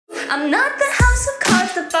I'm not the house of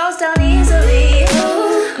cards that falls down easily.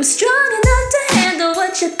 I'm strong enough to handle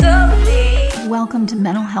what you throw at me. Welcome to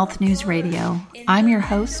Mental Health News Radio. I'm your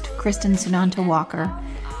host, Kristen Sunanta Walker.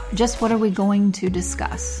 Just what are we going to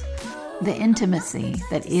discuss? The intimacy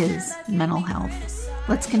that is mental health.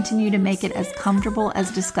 Let's continue to make it as comfortable as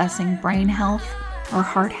discussing brain health or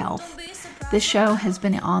heart health. This show has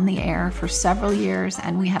been on the air for several years,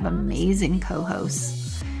 and we have amazing co-hosts.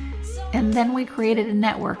 And then we created a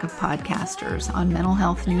network of podcasters on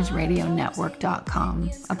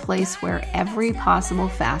mentalhealthnewsradionetwork.com, a place where every possible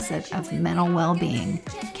facet of mental well-being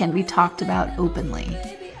can be talked about openly.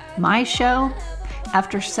 My show,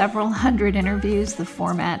 after several hundred interviews, the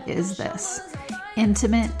format is this: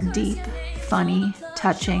 intimate, deep, funny,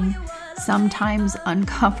 touching, sometimes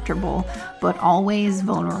uncomfortable, but always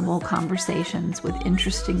vulnerable conversations with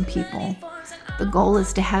interesting people. The goal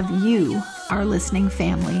is to have you, our listening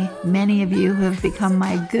family, many of you who have become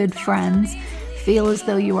my good friends, feel as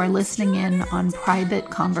though you are listening in on private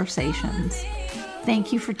conversations.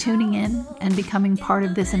 Thank you for tuning in and becoming part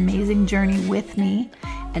of this amazing journey with me,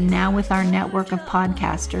 and now with our network of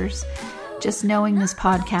podcasters. Just knowing this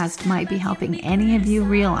podcast might be helping any of you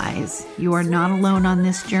realize you are not alone on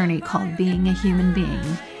this journey called being a human being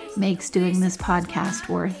makes doing this podcast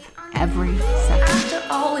worth every second. After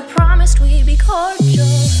all we promised, we'd be cordial.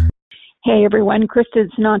 Hey everyone, Kristen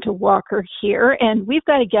Sunanta Walker here, and we've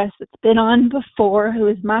got a guest that's been on before who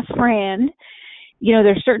is my friend. You know,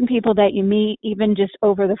 there's certain people that you meet even just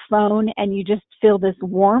over the phone and you just feel this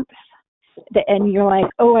warmth and you're like,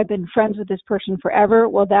 oh, I've been friends with this person forever.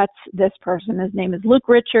 Well, that's this person. His name is Luke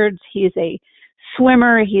Richards. He's a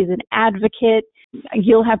swimmer. He's an advocate.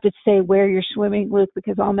 You'll have to say where you're swimming, Luke,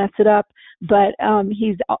 because I'll mess it up. But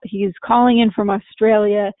he's calling in from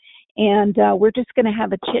Australia, and we're just going to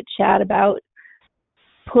have a chit chat about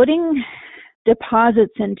putting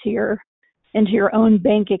deposits into your own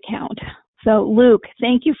bank account. So, Luke,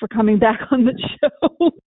 thank you for coming back on the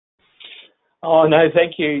show. Oh no,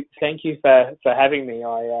 thank you for having me.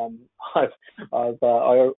 I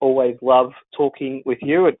always love talking with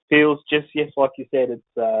you. It feels just like you said.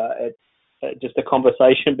 It's just a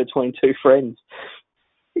conversation between two friends.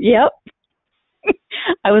 Yep.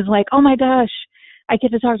 I was like, oh my gosh, I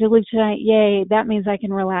get to talk to Luke tonight. Yay! That means I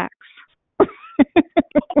can relax.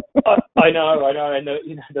 I know. And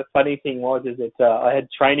the funny thing is that I had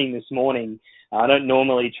training this morning. I don't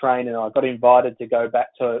normally train, and I got invited to go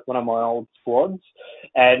back to one of my old squads,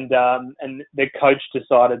 and the coach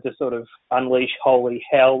decided to sort of unleash holy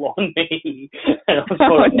hell on me, and I was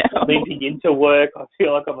sort of limping into work. I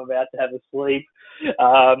feel like I'm about to have a sleep,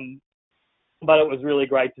 but it was really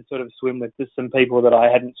great to sort of swim with just some people that I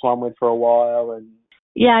hadn't swum with for a while. And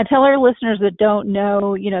yeah, tell our listeners that don't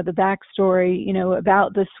know, the backstory,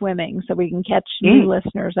 about the swimming, so we can catch new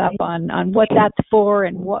listeners up on what that's for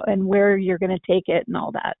and where you're going to take it and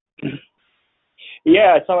all that.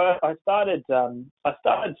 Yeah, so I started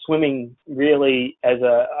swimming really as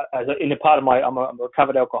in a part of I'm a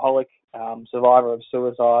recovered alcoholic, survivor of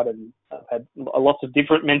suicide, and I've had lots of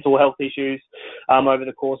different mental health issues over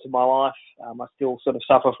the course of my life. I still sort of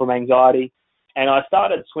suffer from anxiety. And I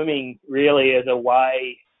started swimming really as a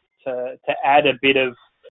way to add a bit of,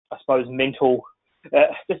 I suppose, mental,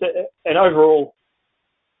 just an overall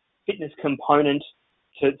fitness component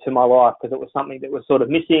to my life, because it was something that was sort of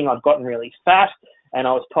missing. I'd gotten really fat, and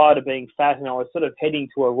I was tired of being fat, and I was sort of heading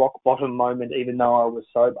to a rock bottom moment, even though I was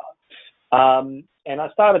sober. And I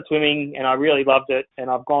started swimming, and I really loved it, and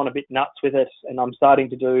I've gone a bit nuts with it, and I'm starting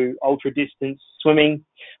to do ultra distance swimming,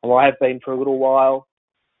 or I have been for a little while.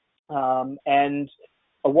 And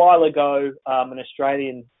a while ago, an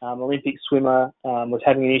Australian Olympic swimmer was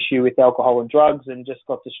having an issue with alcohol and drugs and just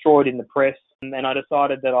got destroyed in the press. And I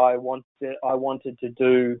decided that I wanted to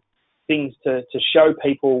do things to show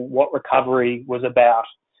people what recovery was about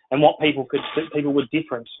and what people were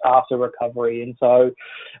different after recovery. And so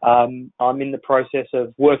I'm in the process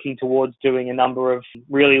of working towards doing a number of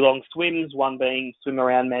really long swims, one being swim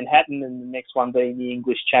around Manhattan and the next one being the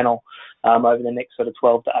English Channel over the next sort of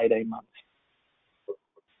 12 to 18 months.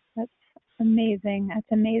 That's amazing.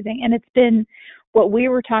 And it's been what we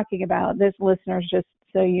were talking about, this listeners, just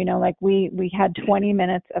so you know, like we had 20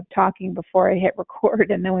 minutes of talking before I hit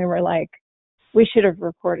record, and then we were like, we should have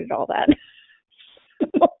recorded all that.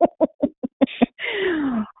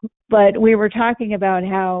 But we were talking about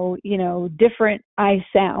how, different I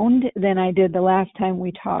sound than I did the last time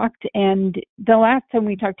we talked. And the last time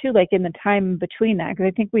we talked too, like in the time between that, because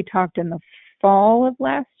I think we talked in the fall of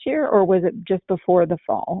last year, or was it just before the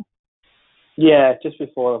fall? Yeah, just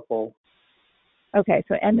before the fall. Okay,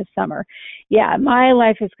 so end of summer. Yeah, my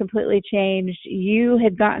life has completely changed. You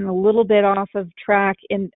had gotten a little bit off of track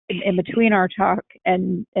in between our talk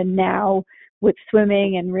and now with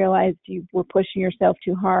swimming, and realized you were pushing yourself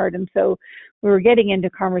too hard. And so we were getting into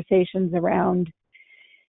conversations around,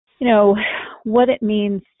 what it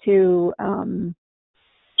means to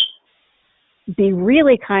be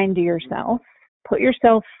really kind to yourself, put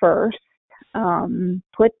yourself first,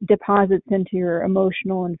 put deposits into your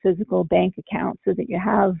emotional and physical bank account so that you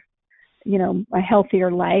have, a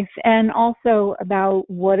healthier life, and also about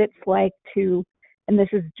what it's like to, and this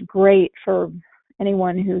is great for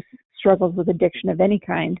anyone who struggles with addiction of any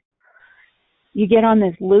kind, you get on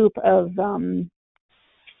this loop of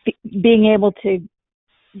being able to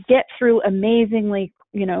get through amazingly,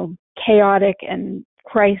 chaotic and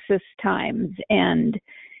crisis times. And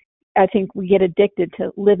I think we get addicted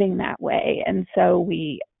to living that way. And so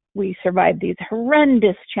we survive these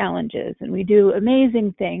horrendous challenges and we do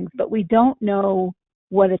amazing things, but we don't know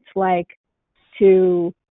what it's like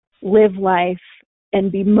to live life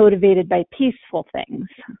and be motivated by peaceful things.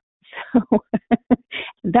 So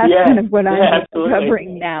that's kind of what I'm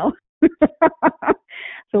covering now.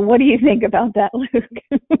 So what do you think about that,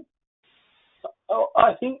 Luke?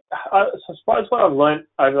 I think, I suppose what I've learned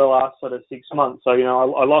over the last sort of 6 months, so,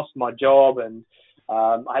 I lost my job and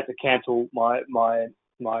I had to cancel my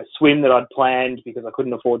swim that I'd planned because I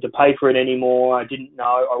couldn't afford to pay for it anymore. I didn't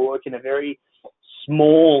know. I work in a very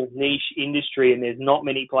small niche industry and there's not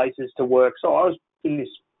many places to work. So I was in this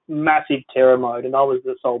massive terror mode and I was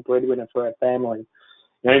the sole breadwinner for our family.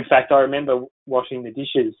 In fact, I remember washing the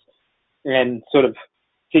dishes and sort of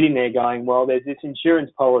sitting there going, well, there's this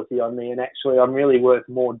insurance policy on me and actually I'm really worth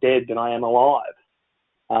more dead than I am alive.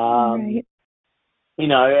 Right.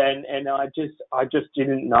 And I just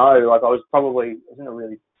didn't know. Like I was in a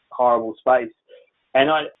really horrible space. And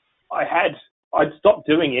I'd stopped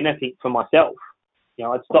doing anything for myself.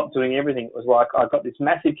 I'd stopped doing everything. It was like I got this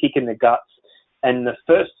massive kick in the guts. And the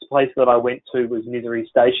first place that I went to was Misery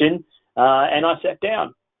Station. And I sat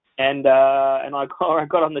down and I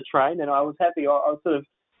got on the train and I was happy. I was sort of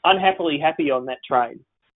unhappily happy on that train.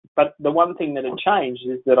 But the one thing that had changed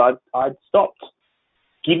is that I'd stopped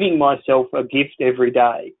giving myself a gift every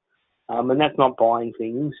day. And that's not buying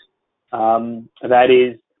things. That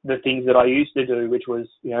is the things that I used to do, which was,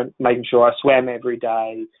 making sure I swam every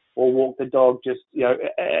day or walk the dog, just,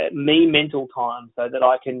 me mental time so that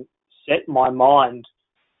I can set my mind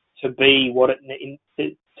to be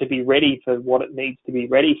to be ready for what it needs to be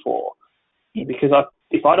ready for. Because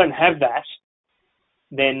if I don't have that,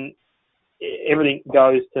 then everything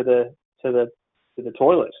goes to the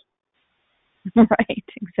toilet. Right,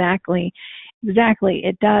 exactly.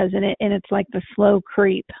 It does, and it's like the slow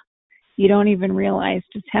creep. You don't even realize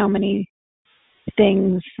just how many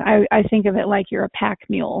things. I think of it like you're a pack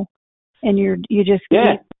mule, and you just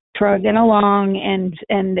keep trudging along,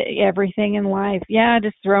 and everything in life. Yeah,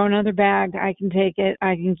 just throw another bag. I can take it.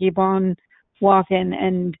 I can keep on walking,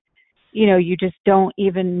 and you just don't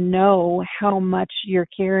even know how much you're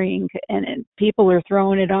carrying, and people are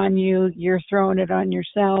throwing it on you. You're throwing it on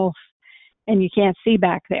yourself, and you can't see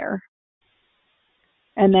back there.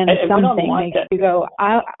 And then something makes you go,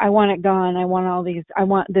 I want it gone. I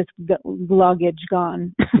want this luggage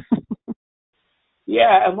gone.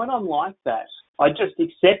 Yeah, and when I'm like that, I just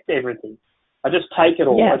accept everything. I just take it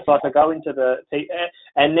all. Yes. It's like I go into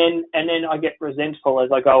and then I get resentful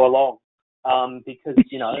as I go along, because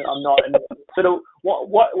I'm not. Sort of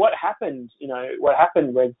what happened? What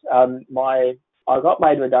happened was I got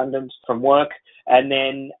made redundant from work, and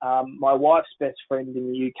then my wife's best friend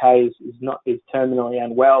in the UK is terminally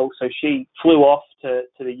unwell, so she flew off to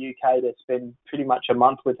the UK to spend pretty much a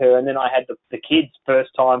month with her, and then I had the kids first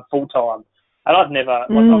time, full time, and I've never I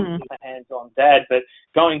was a hands-on dad, but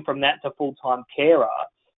going from that to full-time carer,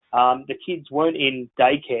 the kids weren't in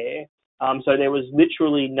daycare, so there was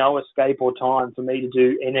literally no escape or time for me to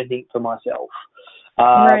do anything for myself.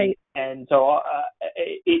 Right. And so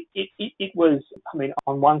it was,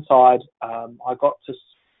 on one side, I got to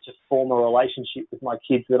form a relationship with my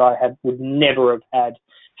kids that I would never have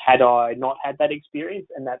had I not had that experience,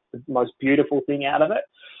 and that's the most beautiful thing out of it.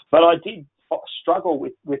 But I did struggle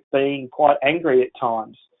with being quite angry at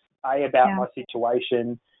times, about my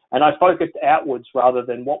situation, and I focused outwards rather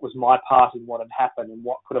than what was my part in what had happened and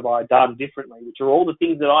what could have I done differently, which are all the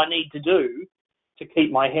things that I need to do to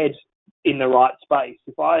keep my head in the right space.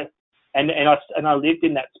 I lived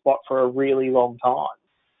in that spot for a really long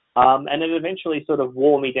time, and it eventually sort of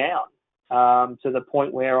wore me down to the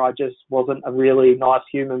point where I just wasn't a really nice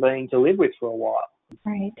human being to live with for a while.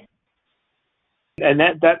 Right. And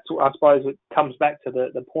that's I suppose it comes back to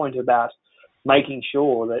the point about making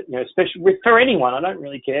sure that, especially for anyone, I don't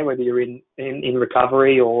really care whether you're in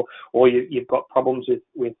recovery or you've got problems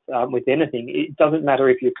with anything. It doesn't matter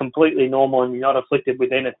if you're completely normal and you're not afflicted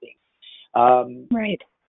with anything. Right.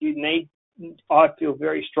 I feel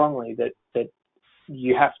very strongly that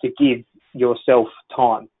you have to give yourself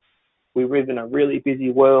time. We live in a really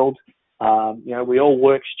busy world. We all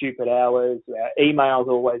work stupid hours. Our email's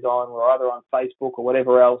always on. We're either on Facebook or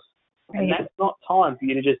whatever else. Right. And that's not time for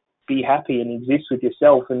you to just be happy and exist with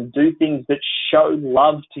yourself and do things that show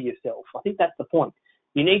love to yourself. I think that's the point.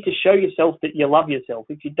 You need to show yourself that you love yourself.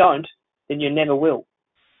 If you don't, then you never will.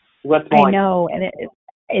 I know,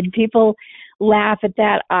 and people laugh at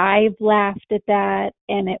that. I've laughed at that,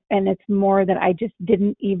 and it's more that I just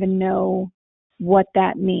didn't even know what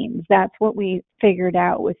that means. That's what we figured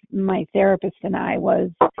out with my therapist and I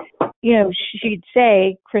was, she'd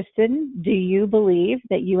say, Kristen, do you believe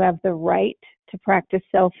that you have the right to practice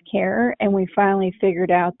self-care? And we finally figured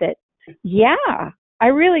out that, yeah, I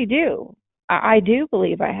really do. I do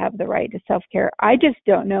believe I have the right to self-care. I just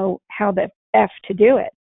don't know how the F to do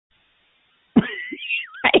it.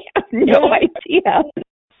 I have no idea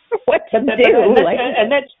what to do.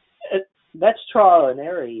 And that's trial and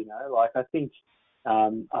error, Like I think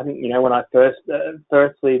when I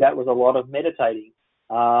firstly that was a lot of meditating.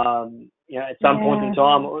 At some point in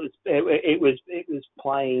time, it was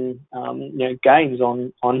playing games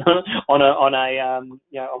on a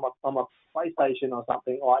PlayStation or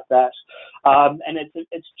something like that. And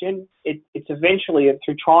it's eventually,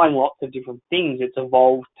 through trying lots of different things, it's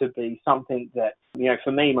evolved to be something that,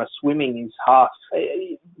 for me, my swimming is half.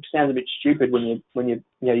 It sounds a bit stupid when you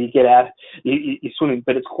get out, you're swimming,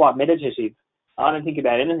 but it's quite meditative. I don't think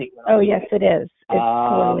about anything. Yes, it is. It's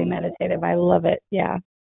totally meditative. I love it. Yeah.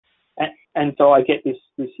 And so I get this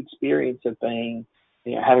experience of being,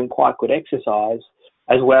 having quite good exercise,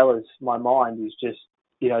 as well as my mind is just,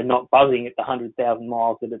 not buzzing at the 100,000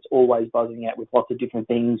 miles that it's always buzzing at with lots of different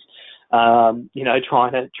things, trying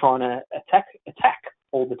to attack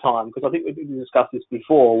all the time. Because I think we discussed this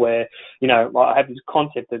before, where I have this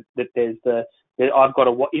concept that there's I've got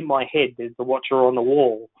in my head there's the watcher on the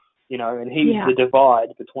wall. And he's the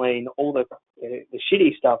divide between all the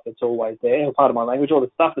shitty stuff that's always there, part of my language, all the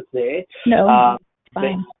stuff that's there. No,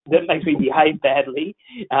 fine. That makes me behave badly.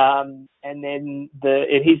 And then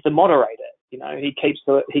he's the moderator. He keeps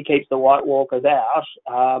the White Walkers out.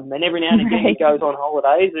 And every now and again he goes on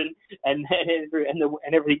holidays and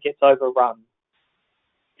everybody gets overrun.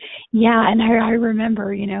 Yeah, and I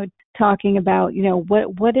remember, talking about,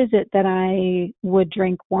 what is it that I would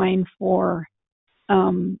drink wine for?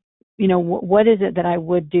 What is it that I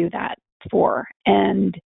would do that for?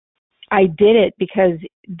 And I did it because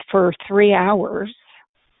for 3 hours,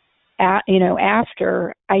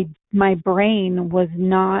 after my mind was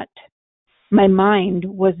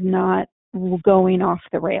not going off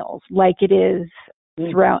the rails like it is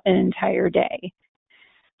throughout an entire day.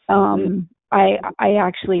 I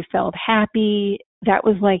actually felt happy. That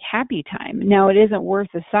was like happy time. Now, it isn't worth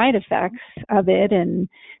the side effects of it and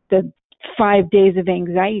the 5 days of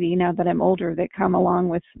anxiety now that I'm older that come along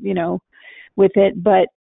with it. But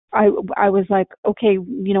I was like, okay,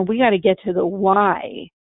 we got to get to the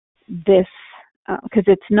why this, because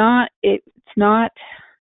it's not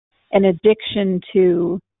an addiction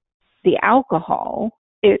to the alcohol.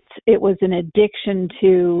 It was an addiction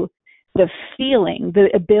to the feeling,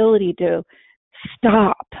 the ability to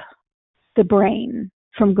stop the brain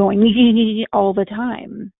from going all the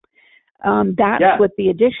time. That's what the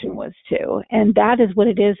addiction was to, and that is what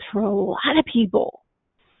it is for a lot of people.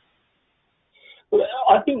 Well,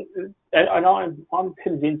 I think, and I'm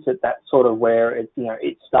convinced that that's sort of where it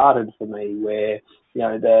started for me, where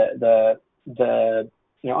I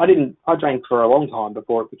drank for a long time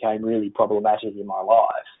before it became really problematic in my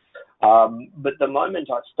life. But the moment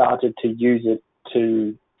I started to use it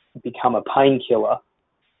to become a painkiller,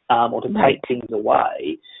 or to take things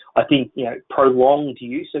away, I think prolonged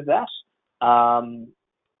use of that.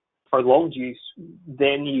 Prolonged use,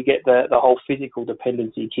 then you get the whole physical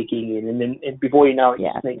dependency kicking in, and then before you know it,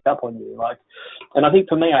 it sneaks up on you. And I think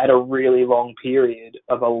for me, I had a really long period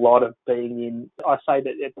of a lot of being in. I say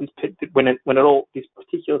that when this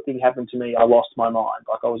particular thing happened to me, I lost my mind.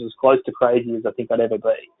 Like I was as close to crazy as I think I'd ever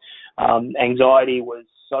be. Anxiety was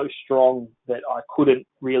so strong that I couldn't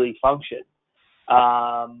really function.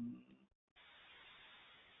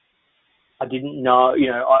 I didn't know,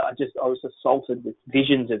 I was assaulted with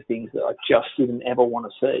visions of things that I just didn't ever want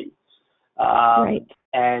to see.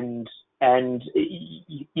 And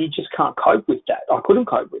you just can't cope with that. I couldn't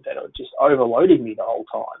cope with that. It was just overloading me the whole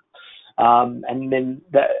time. And then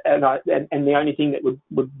and the only thing that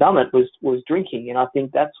would numb it was drinking. And I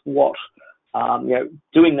think that's what,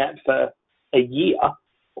 doing that for a year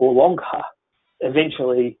or longer,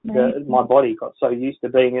 eventually my body got so used to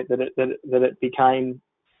being it that it became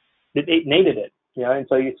that it needed it, and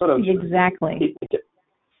so you sort of exactly.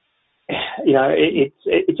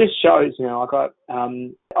 It just shows,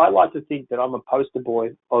 I like to think that I'm a poster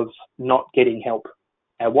boy of not getting help.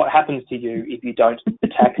 And what happens to you if you don't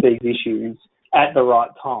attack these issues at the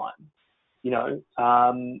right time?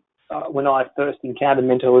 When I first encountered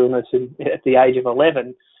mental illness at the age of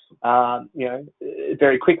 11, it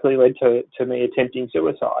very quickly led to me attempting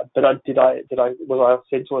suicide. But was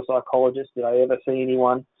I sent to a psychologist? Did I ever see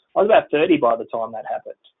anyone? I was about 30 by the time that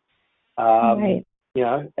happened. Right.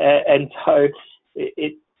 And so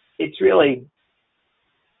it's really,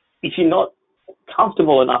 if you're not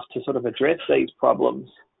comfortable enough to sort of address these problems,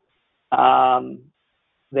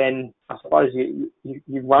 then I suppose you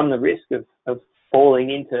run the risk of falling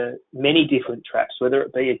into many different traps, whether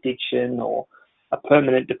it be addiction or a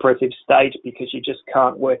permanent depressive state because you just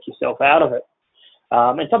can't work yourself out of it.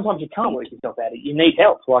 And sometimes you can't work yourself out of it. You need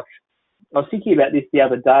help. Like, I was thinking about this the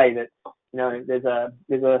other day that,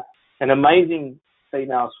 there's an amazing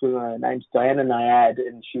female swimmer named Diana Nyad,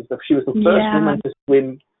 and she was the first woman to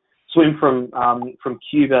swim from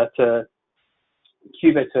Cuba to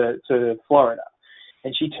Florida.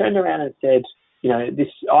 And she turned around and said,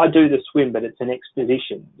 I do the swim, but it's an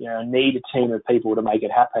expedition. I need a team of people to make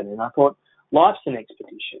it happen. And I thought, life's an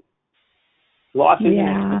expedition. Life is an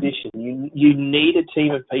expedition. You need a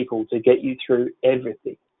team of people to get you through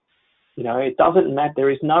everything. It doesn't matter. There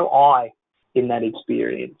is no I in that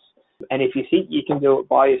experience. And if you think you can do it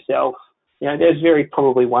by yourself, there's very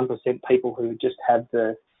probably 1% people who just have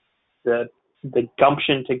the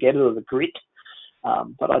gumption to get it, or the grit.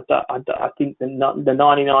 But I think the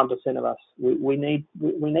 99% of us, we need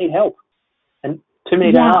help, and too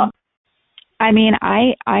many don't ask. I mean,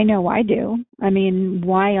 I know I do. I mean,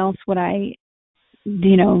 why else would I,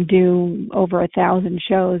 do over 1,000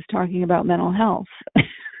 shows talking about mental health?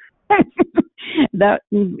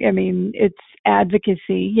 It's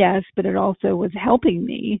advocacy, yes, but it also was helping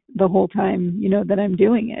me the whole time, that I'm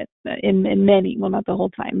doing it in many, well, not the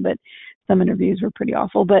whole time, but some interviews were pretty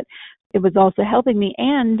awful, but it was also helping me.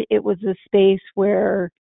 And it was a space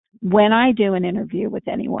where when I do an interview with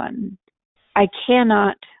anyone, I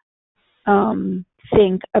cannot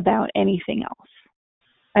think about anything else.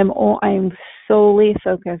 I'm solely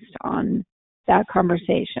focused on that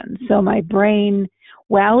conversation. So my brain,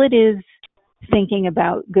 while it is thinking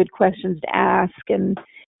about good questions to ask and,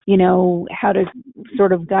 how to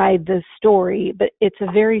sort of guide the story, but it's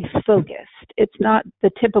a very focused. It's not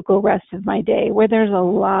the typical rest of my day where there's a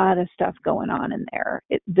lot of stuff going on in there.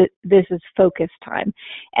 This is focus time.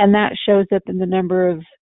 And that shows up in the number of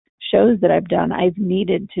shows that I've done. I've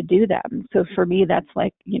needed to do them. So for me, that's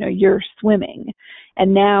like, you're swimming.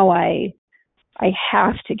 And now I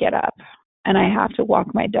have to get up and I have to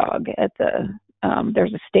walk my dog at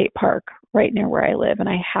there's a state park right near where I live, and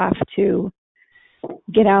I have to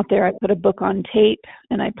get out there. I put a book on tape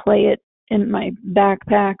and I play it in my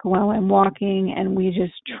backpack while I'm walking, and we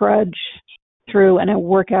just trudge through, and I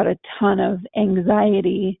work out a ton of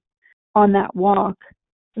anxiety on that walk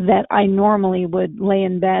that I normally would lay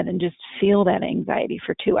in bed and just feel that anxiety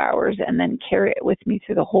for 2 hours and then carry it with me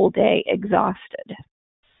through the whole day exhausted.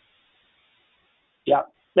 Yeah.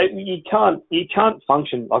 You can't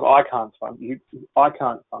function like I can't function. I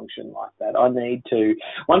can't function like that. I need to.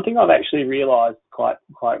 One thing I've actually realised quite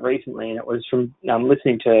recently, and it was from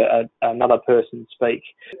listening to another person speak,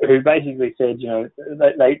 who basically said,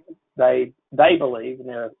 they believe, and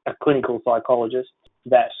they're a clinical psychologist,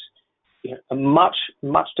 that much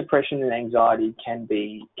depression and anxiety can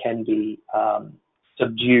be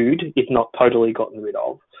subdued, if not totally gotten rid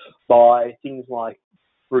of, by things like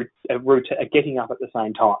getting up at the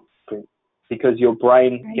same time, because your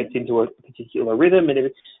brain gets into a particular rhythm,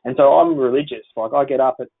 and so I'm religious. Like, I get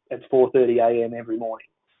up at 4:30 a.m. every morning,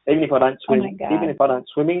 even if I don't swim. Even if I don't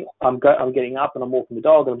swimming, I'm getting up and I'm walking the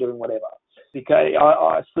dog and I'm doing whatever. Because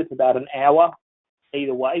I slip about an hour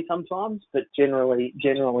either way sometimes, but generally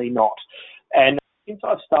not. And since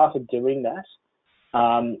I've started doing that,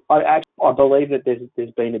 I believe that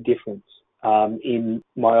there's been a difference in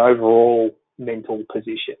my overall mental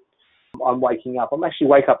position. I'm waking up.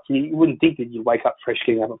 You wouldn't think that you wake up fresh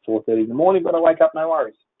getting up at 4:30 in the morning, but I wake up no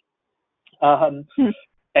worries. And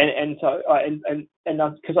so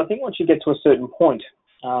because I think once you get to a certain point,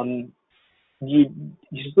 you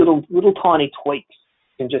just little tiny tweaks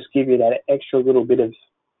can just give you that extra little bit of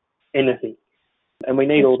anything. And we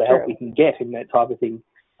need all the help we can get in that type of thing.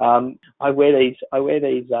 I wear these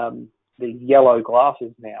yellow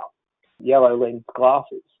glasses now, yellow lens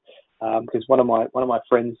glasses, because one of my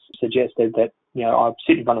friends suggested that, you know, I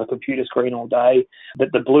sit in front of a computer screen all day, that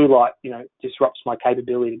the blue light, you know, disrupts my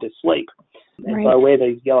capability to sleep. And Right. so I wear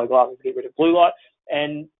these yellow glasses to get rid of blue light,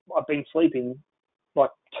 and I've been sleeping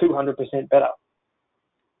like 200% better.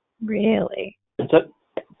 Really? And so,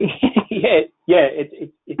 it's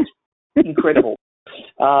incredible.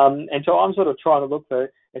 And so I'm sort of trying to look for,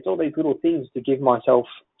 it's all these little things to give myself,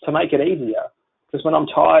 to make it easier. Because when I'm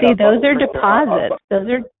tired, See, those are deposits.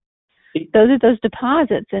 Those are those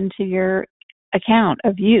deposits into your account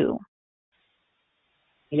of you.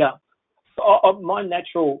 Yeah. My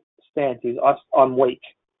natural stance is I'm weak.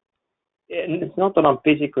 And it's not that I'm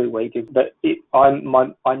physically weak, it's that I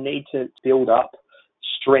need to build up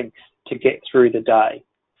strength to get through the day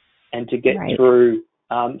and to get Right. through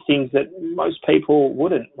things that most people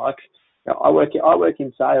wouldn't. Like, you know, I work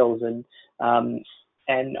in sales, and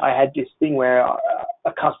I had this thing where a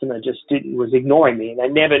customer just was ignoring me, and they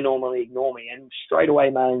never normally ignore me. And straight away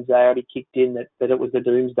my anxiety kicked in that it was a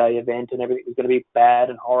doomsday event and everything was going to be bad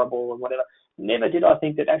and horrible and whatever. Never did I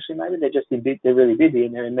think that actually maybe they're really busy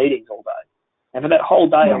and they're in meetings all day. And for that whole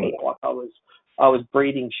day, Right. I was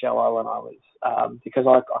breathing shallow, and I was because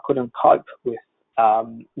I couldn't cope with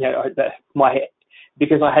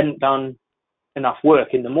because I hadn't done enough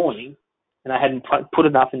work in the morning, and I hadn't put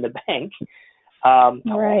enough in the bank.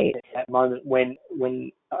 Right. At that moment when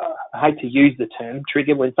I hate to use the term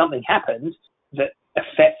trigger, when something happens that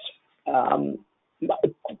affects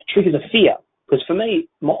triggers a fear. Because for me,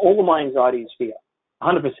 all of my anxiety is fear,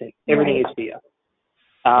 100%. Everything Right. is fear.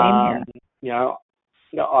 Same here.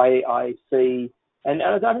 I see, and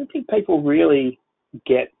I don't think people really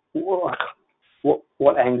get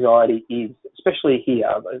what anxiety is, especially here.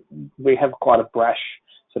 We have quite a brash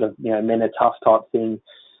sort of, you know, men are tough type thing.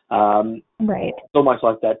 Right. It's almost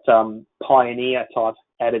like that pioneer type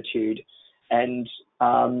attitude, and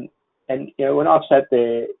you know, when I've sat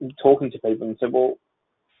there talking to people and said, well,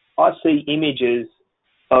 I see images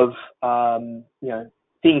of you know,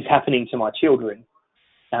 things happening to my children,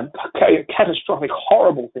 catastrophic,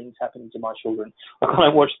 horrible things happening to my children. I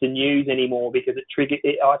can't watch the news anymore because I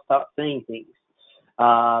start seeing things,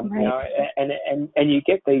 Right. you know, and you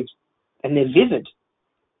get these, and they're vivid.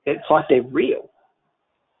 It's like they're real.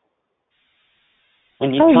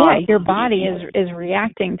 And you can't, your body is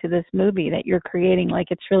reacting to this movie that you're creating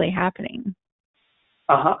like it's really happening.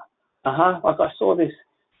 Like I saw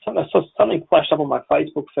something flashed up on my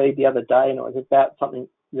Facebook feed the other day, and it was about something,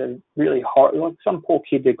 you know, really horrible. Like some poor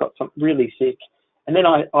kid that got something really sick, and then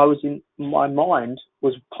I was in my mind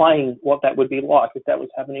was playing what that would be like if that was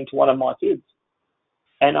happening to one of my kids,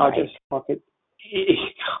 and I just like it.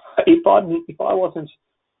 If I wasn't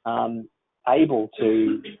able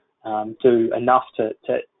to do enough to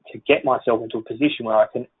get myself into a position where I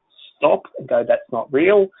can stop and go, that's not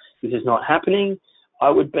real, this is not happening, I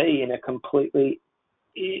would be in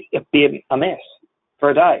a mess for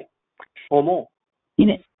a day or more.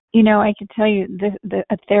 You know, I could tell you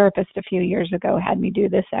a therapist a few years ago had me do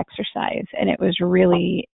this exercise, and it was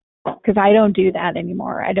really, because I don't do that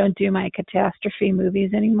anymore. I don't do my catastrophe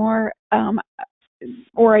movies anymore,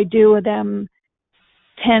 or I do them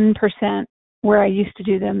 10% where I used to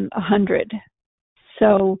do them 100.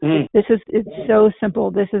 So it's so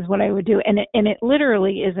simple. This is what I would do, and it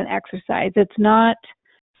literally is an exercise. It's not,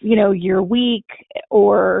 you know, you're weak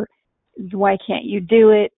or why can't you do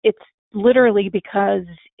it? It's literally because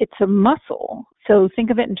it's a muscle. So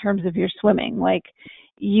think of it in terms of your swimming. Like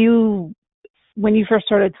when you first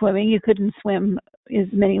started swimming, you couldn't swim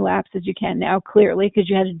as many laps as you can now, clearly, because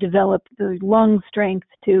you had to develop the lung strength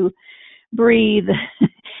to breathe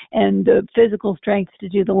and the physical strength to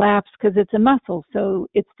do the laps, because it's a muscle. So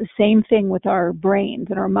it's the same thing with our brains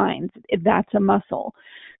and our minds. That's a muscle.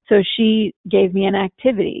 So she gave me an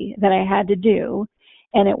activity that I had to do,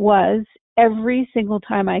 and it was every single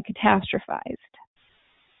time I catastrophized,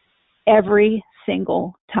 every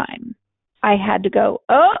single time, I had to go,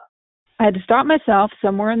 I had to stop myself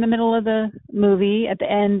somewhere in the middle of the movie, at the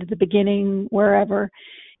end, the beginning, wherever,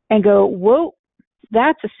 and go, whoa,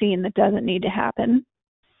 that's a scene that doesn't need to happen.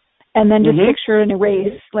 And then just picture an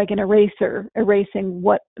erase, like an eraser, erasing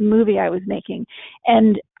what movie I was making.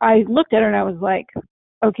 And I looked at her and I was like,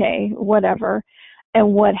 okay, whatever.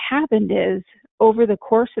 And what happened is, over the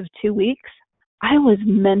course of 2 weeks, I was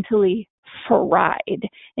mentally fried.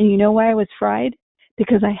 And you know why I was fried?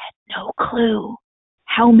 Because I had no clue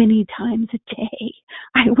how many times a day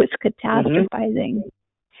I was catastrophizing.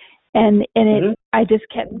 And I just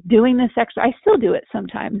kept doing this exercise. I still do it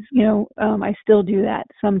sometimes, you know, I still do that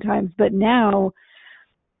sometimes. But now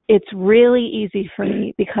it's really easy for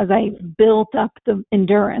me because I built up the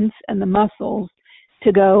endurance and the muscles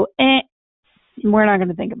to go, we're not going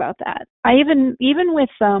to think about that. I even with,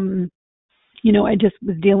 I just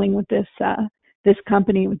was dealing with this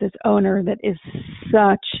company with this owner that is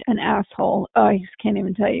such an asshole. Oh, I just can't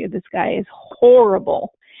even tell you. This guy is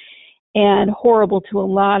horrible and horrible to a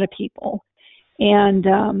lot of people. And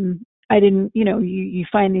I didn't, you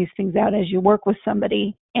find these things out as you work with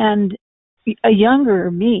somebody. And a younger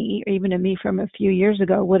me, or even a me from a few years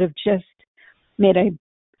ago, would have just made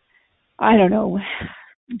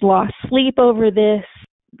lost sleep over this,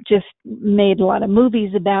 just made a lot of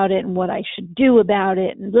movies about it and what I should do about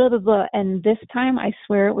it and blah, blah, blah. And this time, I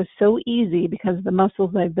swear it was so easy because of the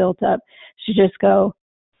muscles I built up to just go,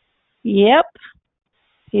 yep,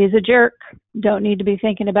 he's a jerk. Don't need to be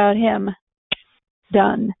thinking about him.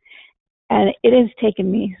 Done. And it has taken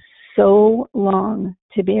me so long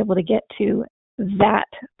to be able to get to that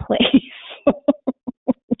place.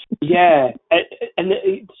 Yeah. And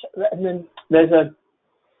then there's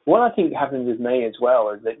what I think happens with me as well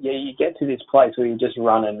is that, you get to this place where you're just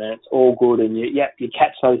running and it's all good and you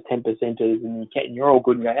catch those 10%ers and you're all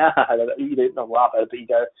good and you go, you don't laugh at it, but you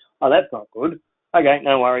go, oh, that's not good. Okay,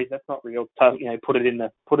 no worries, that's not real. So, put it in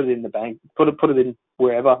the bank, put it in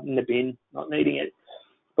wherever, in the bin, not needing it.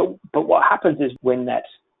 But what happens is when this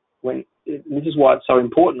is why it's so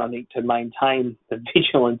important, I think, to maintain the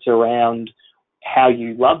vigilance around how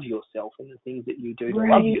you love yourself and the things that you do to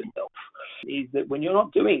love yourself, is that when you're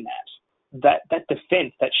not doing that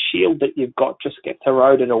defense, that shield that you've got just gets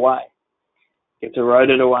eroded away.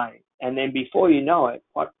 And then before you know it,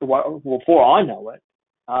 before I know it,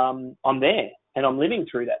 I'm there and I'm living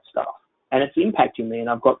through that stuff and it's impacting me and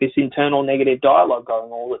I've got this internal negative dialogue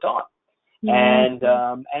going all the time. Yeah.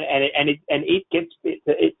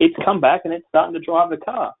 It's come back and it's starting to drive the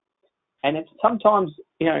car. And it's sometimes,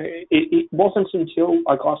 it wasn't until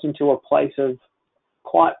I got into a place of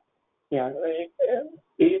quite, a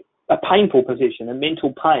painful position, a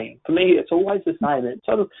mental pain. For me, it's always the same. It's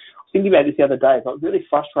sort of, I was thinking about this the other day. It's like really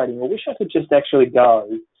frustrating. I wish I could just actually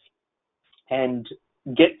go and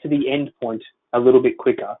get to the end point a little bit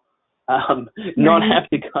quicker. Not have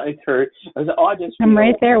to go through. I'm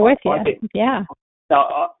right there with you. Yeah. So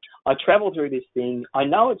I travel through this thing. I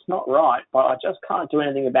know it's not right, but I just can't do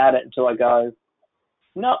anything about it until I go,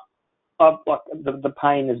 no. The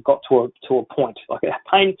pain has got to a point. Like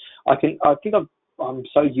pain, I'm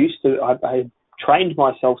so used to. I've trained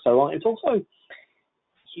myself so long. It's also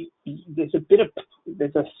there's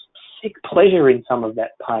a sick pleasure in some of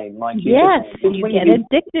that pain. Like you get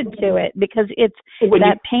addicted to it because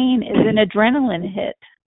that pain is an adrenaline hit.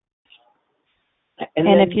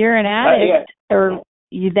 And if you're an addict,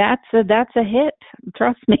 that's a hit.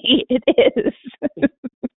 Trust me, it is.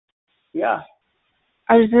 Yeah.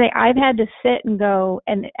 I was saying, I've had to sit and go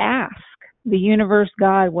and ask the universe,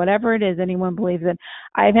 God, whatever it is anyone believes in.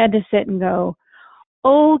 I've had to sit and go,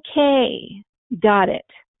 okay, got it.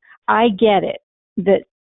 I get it that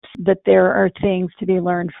there are things to be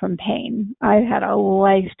learned from pain. I've had a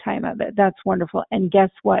lifetime of it. That's wonderful. And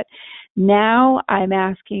guess what? Now I'm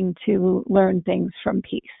asking to learn things from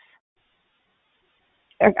peace.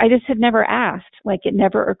 I just had never asked. Like it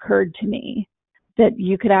never occurred to me that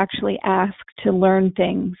you could actually ask to learn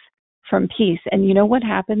things from peace. And you know what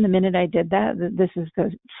happened the minute I did that? This is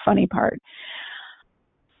the funny part.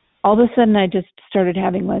 All of a sudden, I just started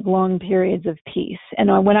having like long periods of peace.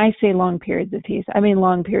 And when I say long periods of peace, I mean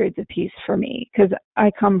long periods of peace for me, because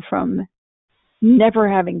I come from never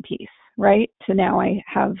having peace, right? So now I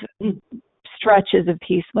have stretches of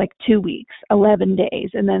peace, like 2 weeks, 11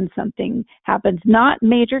 days, and then something happens. Not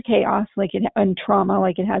major chaos and trauma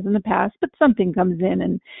like it has in the past, but something comes in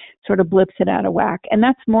and sort of blips it out of whack. And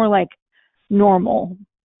that's more like normal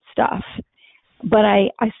stuff. But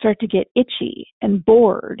I start to get itchy and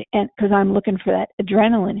bored, and because I'm looking for that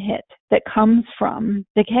adrenaline hit that comes from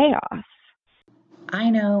the chaos. I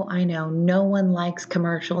know, no one likes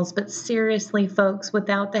commercials, but seriously, folks,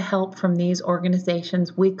 without the help from these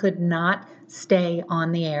organizations, we could not stay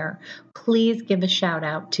on the air. Please give a shout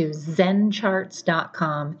out to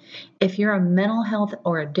zencharts.com. If you're a mental health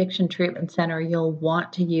or addiction treatment center, you'll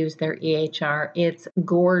want to use their EHR. It's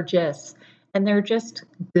gorgeous, and they're just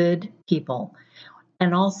good people.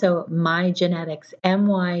 And also MyGenetics,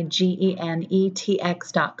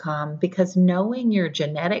 MyGenetx.com, because knowing your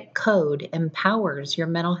genetic code empowers your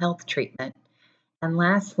mental health treatment. And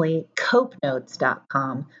lastly,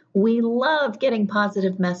 copenotes.com. We love getting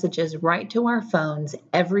positive messages right to our phones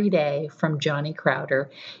every day from Johnny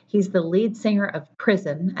Crowder. He's the lead singer of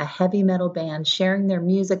Prison, a heavy metal band sharing their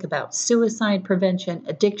music about suicide prevention,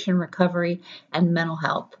 addiction recovery, and mental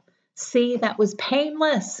health. See, that was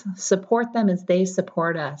painless. Support them as they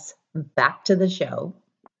support us. Back to the show.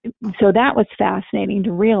 So that was fascinating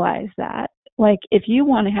to realize that. Like, if you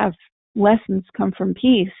want to have lessons come from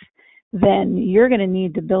peace, then you're going to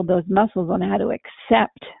need to build those muscles on how to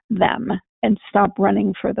accept them and stop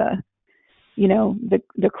running for the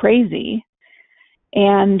crazy.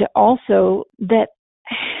 And also that,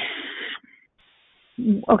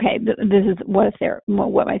 okay, this is what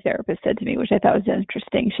my therapist said to me, which I thought was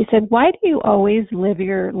interesting. She said, "Why do you always live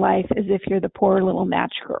your life as if you're the poor little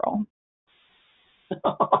match girl?"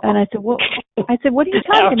 And I said, "What are you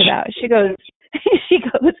talking about?"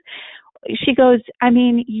 She goes, I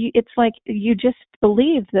mean, it's like you just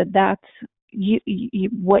believe that that's you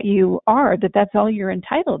what you are, that's all you're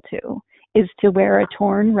entitled to, is to wear a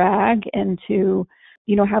torn rag and to,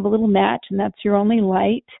 have a little match, and that's your only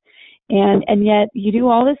light. And yet you do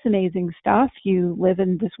all this amazing stuff. You live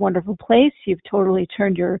in this wonderful place. You've totally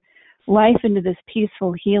turned your life into this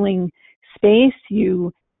peaceful, healing space.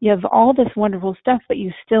 You have all this wonderful stuff, but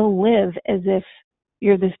you still live as if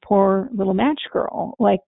you're this poor little match girl.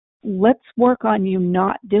 Like, let's work on you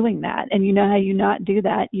not doing that. And you know how you not do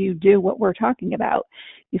that? You do what we're talking about.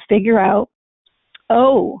 You figure out,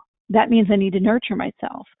 oh, that means I need to nurture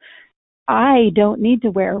myself. I don't need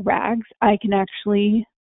to wear rags. I can actually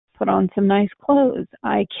put on some nice clothes.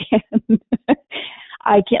 I can,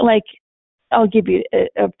 like, I'll give you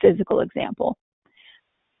a physical example.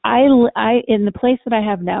 I in the place that I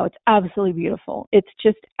have now, it's absolutely beautiful. It's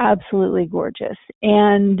just absolutely gorgeous.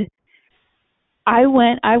 And I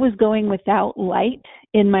was going without light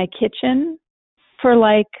in my kitchen for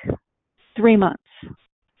like 3 months.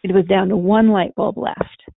 It was down to one light bulb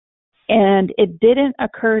left. And it didn't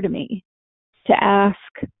occur to me to ask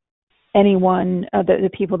anyone, the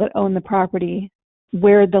people that own the property,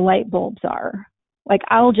 where the light bulbs are. Like,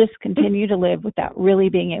 I'll just continue to live without really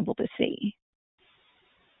being able to see.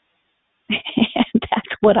 And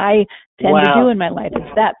that's what I tend to do in my life.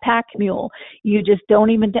 It's that pack mule. You just don't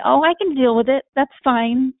even, I can deal with it. That's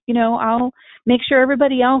fine. I'll make sure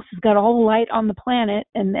everybody else has got all the light on the planet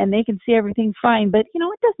and they can see everything fine. But,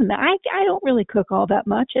 it doesn't matter. I don't really cook all that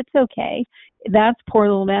much. It's okay. That's poor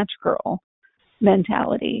little match girl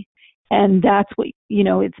mentality. And that's what,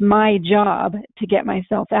 it's my job to get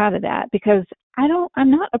myself out of that, because I'm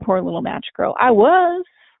not a poor little match girl. I was,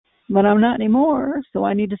 but I'm not anymore. So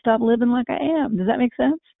I need to stop living like I am. Does that make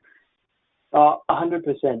sense?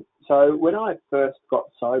 100%. So when I first got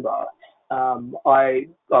sober, I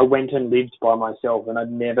went and lived by myself, and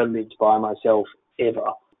I'd never lived by myself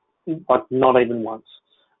ever, like not even once.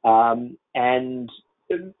 And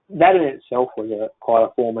that in itself was quite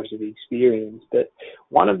a formative experience. But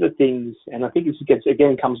one of the things, and I think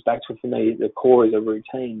it comes back to, for me, the core is a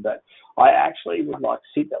routine, but I actually would like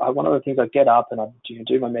one of the things, I get up and I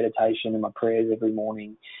do my meditation and my prayers every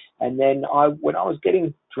morning. And then when I was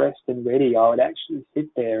getting dressed and ready, I would actually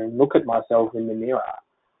sit there and look at myself in the mirror,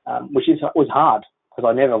 which was hard because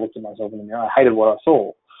I never looked at myself in the mirror. I hated what I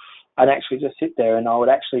saw. I'd actually just sit there and I would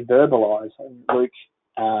actually verbalize, Luke,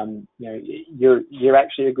 you're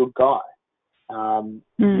actually a good guy.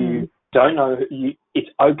 You don't know, it's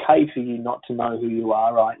okay for you not to know who you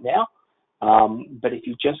are right now. But if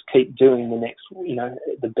you just keep doing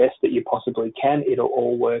the best that you possibly can, it'll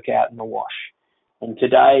all work out in the wash. And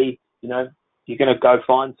today, you're going to go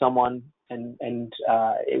find someone, and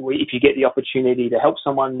if you get the opportunity to help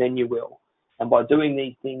someone, then you will. And by doing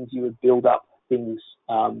these things, you would build up things,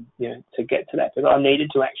 to get to that. Because I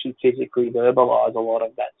needed to actually physically verbalize a lot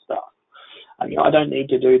of that stuff. I don't need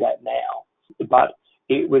to do that now, but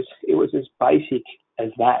it was as basic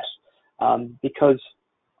as that, because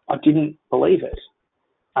I didn't believe it,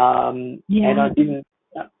 and I didn't.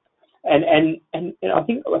 And I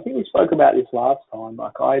think we spoke about this last time.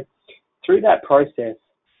 Like, through that process,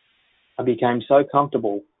 I became so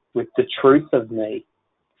comfortable with the truth of me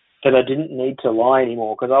that I didn't need to lie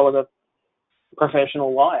anymore, because I was a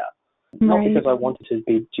professional liar. Not because I wanted to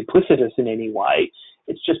be duplicitous in any way.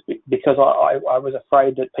 It's just because I was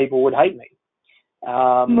afraid that people would hate me.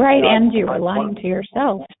 And you were lying to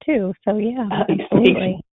yourself too. So yeah,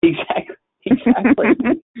 absolutely. Exactly.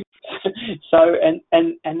 So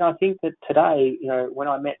and I think that today, when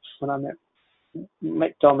I met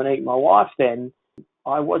Dominique, my wife, then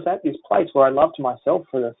I was at this place where I loved myself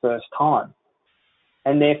for the first time,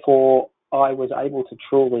 and therefore I was able to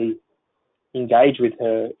truly engage with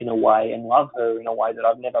her in a way and love her in a way that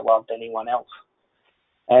I've never loved anyone else.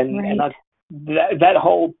 And Right. and the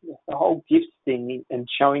whole gift thing and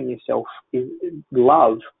showing yourself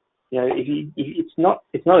love. It's not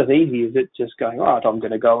as easy as it just going, right, I'm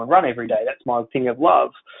going to go and run every day. That's my thing of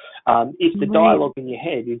love. If the dialogue in your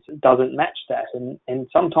head doesn't match that, and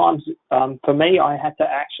sometimes for me, I had to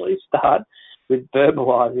actually start with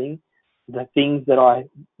verbalizing the things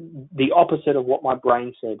the opposite of what my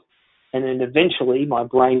brain said, and then eventually my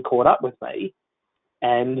brain caught up with me,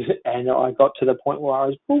 and I got to the point where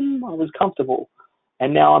I was comfortable,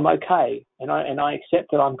 and now I'm okay, and I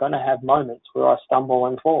accept that I'm going to have moments where I stumble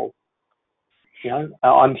and fall.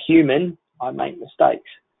 I'm human. I make mistakes,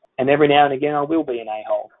 and every now and again I will be an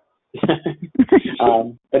a-hole.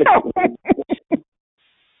 But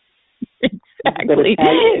exactly.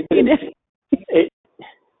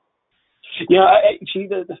 Actually,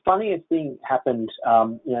 the funniest thing happened,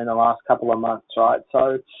 in the last couple of months, right?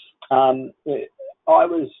 So,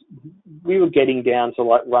 we were getting down to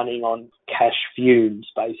like running on cash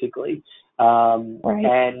fumes, basically.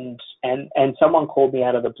 Right. And someone called me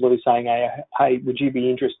out of the blue saying, hey, would you be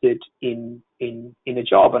interested in a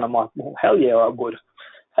job? And I'm like, well, hell yeah, I would.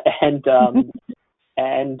 And I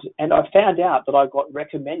found out that I got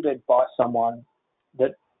recommended by someone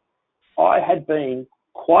that I had been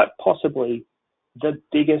quite possibly the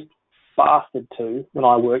biggest bastard to when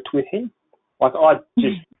I worked with him. Like, I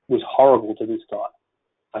just was horrible to this guy.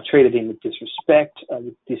 I treated him with disrespect,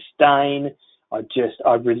 with disdain. I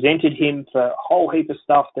resented him for a whole heap of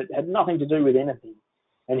stuff that had nothing to do with anything.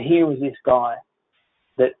 And here was this guy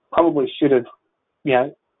that probably should have,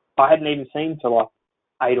 I hadn't even seen for like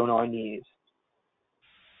 8 or 9 years.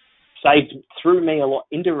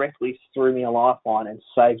 Indirectly threw me a lifeline and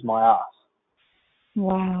saved my ass.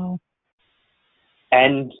 Wow.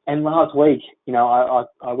 And last week, I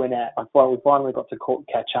went out. We finally got to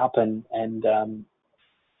catch up, and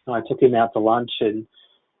I took him out to lunch and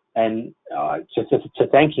just to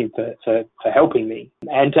thank him for helping me,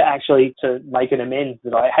 and to make an amends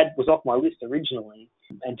that was off my list originally,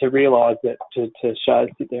 and to realise that to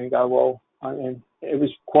sit there and go, well, it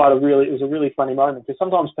was a really funny moment, because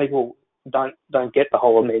sometimes people don't get the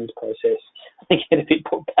whole amends process. They get a bit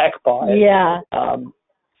put back by it. Yeah.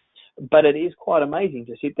 But it is quite amazing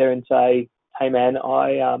to sit there and say, hey man,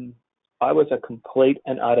 I was a complete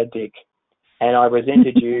and utter dick, and I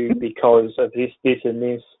resented you because of this, and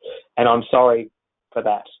this, and I'm sorry for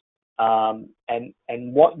that.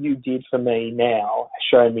 And what you did for me now has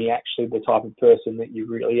shown me actually the type of person that you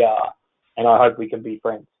really are, and I hope we can be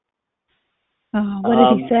friends. Oh,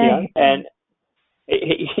 what did he say? And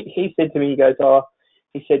he said to me,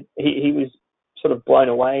 he said he was sort of blown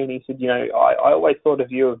away, and he said, I always thought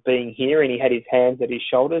of you of being here, and he had his hands at his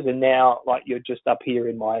shoulders, and now like you're just up here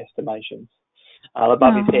in my estimations,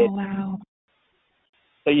 above his head. Wow.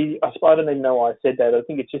 So I don't even know why I said that. I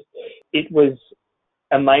think it was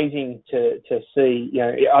amazing to see.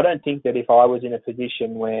 I don't think that if I was in a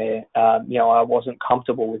position where I wasn't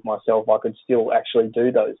comfortable with myself, I could still actually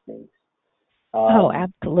do those things.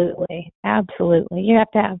 Absolutely. Absolutely. You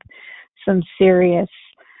have to have some serious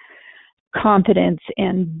confidence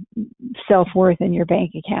and self-worth in your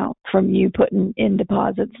bank account from you putting in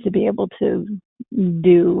deposits to be able to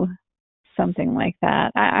do something like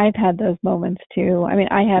that. I've had those moments too. I mean,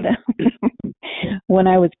 I had when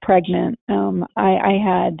I was pregnant,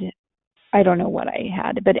 I don't know what I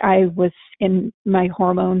had, but my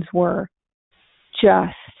hormones were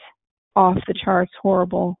just off the charts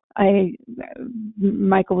horrible.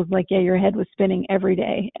 Michael was like, yeah, your head was spinning every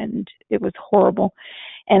day, and it was horrible.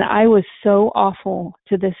 And I was so awful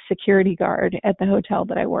to this security guard at the hotel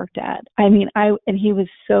that I worked at. I mean, and he was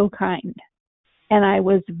so kind, and I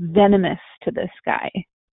was venomous to this guy.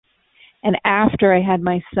 And after I had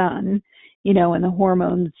my son, and the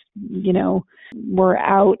hormones, were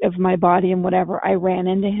out of my body and whatever, I ran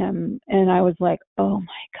into him and I was like, oh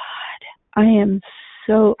my God,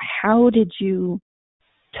 how did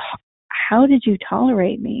you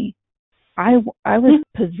tolerate me? I was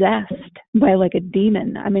possessed by like a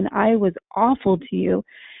demon. I mean, I was awful to you.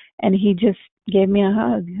 And he just gave me a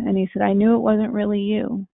hug and he said, I knew it wasn't really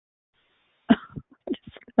you.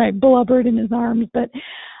 I blubbered in his arms, but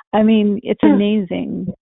I mean, it's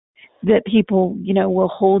amazing that people, will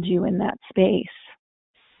hold you in that space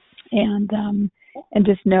and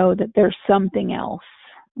just know that there's something else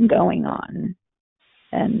going on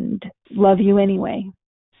and love you anyway.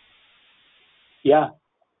 Yeah,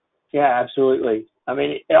 absolutely. I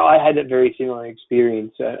mean, I had a very similar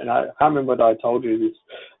experience, and I can't remember whether I told you this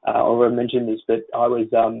or I mentioned this, but I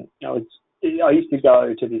used to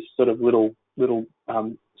go to this sort of little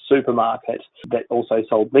supermarket that also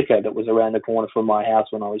sold liquor that was around the corner from my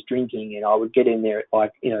house when I was drinking, and I would get in there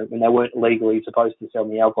at when they weren't legally supposed to sell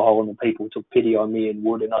me alcohol, and the people took pity on me and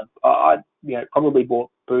would, and I probably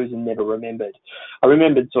bought booze and never remembered. I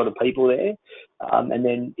remembered sort of people there, and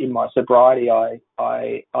then in my sobriety, I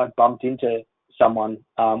bumped into someone,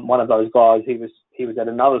 one of those guys. He was at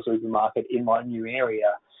another supermarket in my new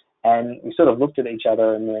area, and we sort of looked at each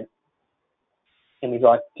other and went, and he's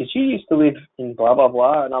like, "Did you used to live in blah blah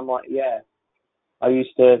blah?" And I'm like, "Yeah, I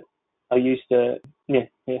used to, yeah,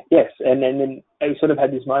 yes." And then we sort of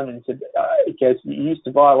had this moment and said, "He goes, you used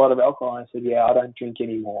to buy a lot of alcohol?" And I said, "Yeah, I don't drink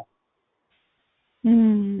anymore."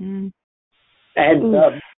 Mm.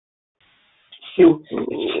 And she'll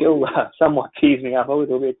somewhat tease me up a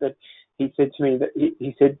little bit, but he said to me that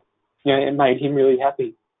he said, it made him really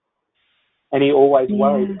happy, and he always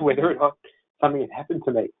worried whether or not something had happened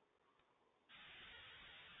to me.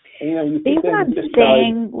 And, you see what I'm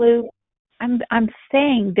saying, Lou? I'm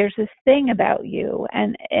saying there's this thing about you,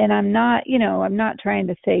 and I'm not, I'm not trying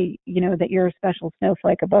to say, that you're a special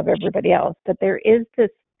snowflake above everybody else, but there is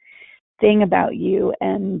this thing about you,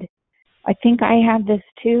 and I think I have this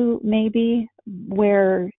too, maybe,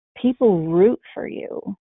 where people root for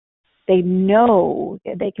you. They know,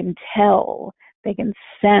 they can tell, they can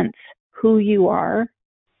sense who you are,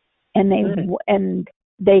 and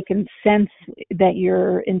they can sense that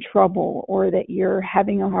you're in trouble or that you're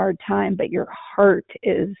having a hard time, but your heart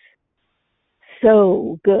is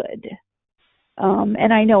so good.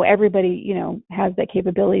 And I know everybody, has that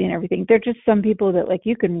capability and everything. There are just some people that,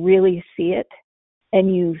 you can really see it,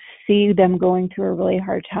 and you see them going through a really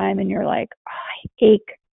hard time, and you're like, I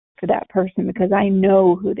ache for that person because I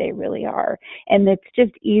know who they really are. And it's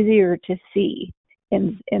just easier to see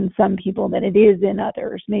in some people than it is in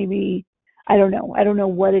others. Maybe, I don't know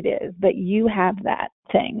what it is, but you have that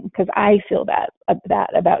thing, because I feel that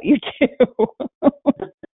about you too.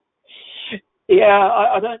 Yeah,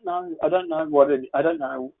 I don't know what it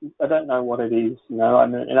is. And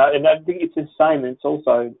I think it's the same. It's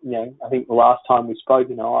also, I think the last time we spoke,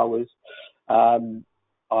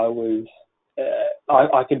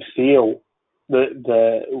 I could feel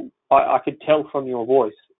I could tell from your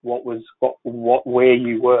voice where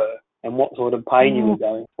you were and what sort of pain you were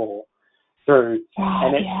going through,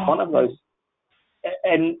 and it's one of those,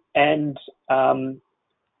 and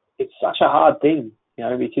it's such a hard thing,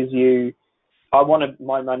 because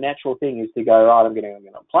my natural thing is to go, right, I'm going to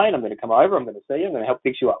get on a plane, I'm going to come over, I'm going to see you, I'm going to help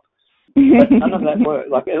fix you up. But none of that works.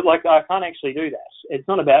 Like I can't actually do that. It's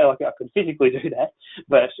not about I can physically do that,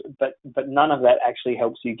 but none of that actually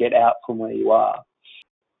helps you get out from where you are.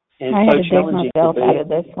 And I it's had so to dig challenging myself out of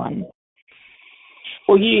this one.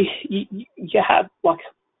 Well, you have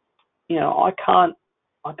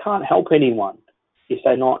I can't help anyone if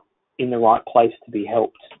they're not in the right place to be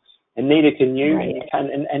helped, and neither can you. Right.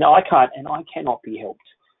 And I can't, and I cannot be helped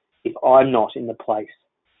if I'm not in the place.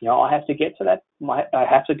 I have to get to that. I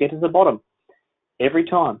have to get to the bottom every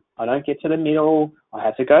time. I don't get to the middle. I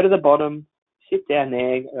have to go to the bottom, sit down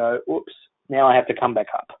there, go, oops, now I have to come back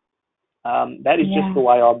up. That is just the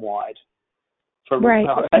way I'm wired. Right.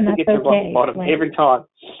 I have to get to the bottom every time.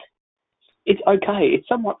 It's okay. It's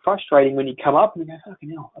somewhat frustrating when you come up and you go, fucking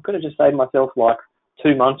hell, I could have just saved myself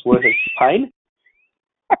 2 months worth of pain.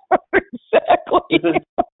 Exactly.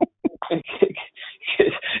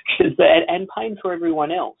 And pain for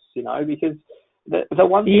everyone else, because the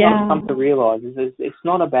one thing I've come to realise is it's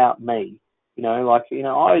not about me. I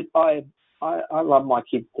love my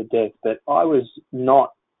kids to death, but I was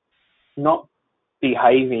not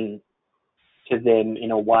behaving to them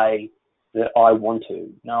in a way that I want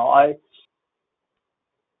to. No,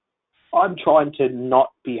 I'm trying to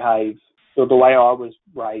not behave the way I was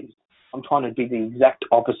raised. I'm trying to be the exact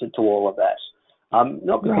opposite to all of that.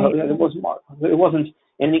 Not because it wasn't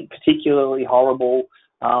anything particularly horrible,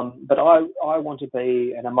 but I want to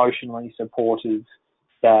be an emotionally supportive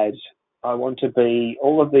dad. I want to be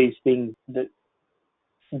all of these things that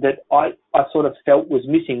I sort of felt was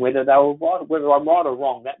missing, whether they were right, whether I'm right or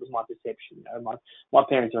wrong. That was my perception. My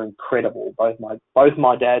parents are incredible. Both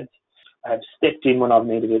my dads have stepped in when I've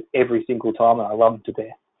needed it every single time, and I love them to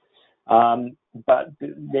death. But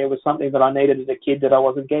there was something that I needed as a kid that I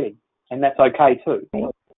wasn't getting, and that's okay too.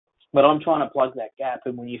 But I'm trying to plug that gap,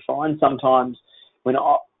 and when you find sometimes when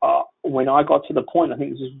I got to the point, I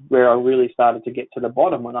think this is where I really started to get to the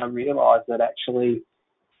bottom, when I realised that actually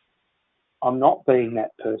I'm not being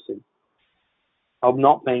that person. I'm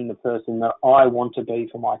not being the person that I want to be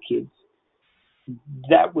for my kids.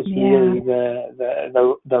 That was really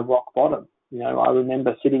the rock bottom. I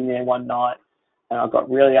remember sitting there one night and I got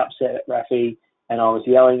really upset at Rafi, and I was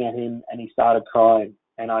yelling at him, and he started crying.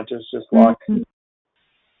 and I just like,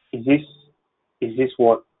 is this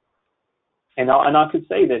what? And I could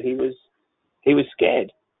see that he was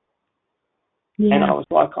scared, and I was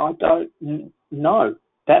like, I don't know.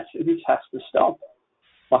 This has to stop.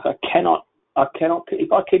 Like I cannot.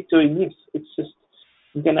 If I keep doing this, it's just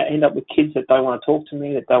I'm going to end up with kids that don't want to talk to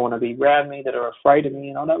me, that don't want to be around me, that are afraid of me,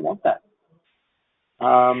 and I don't want that.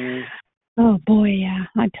 Oh boy, yeah,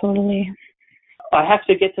 I totally. I have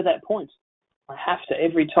to get to that point. I have to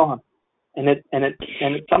every time, and it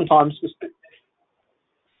sometimes is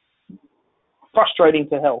frustrating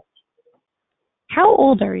to hell. How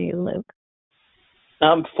old are you, Luke?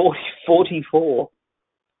 I'm 44.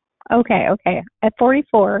 Okay. At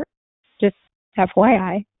 44, just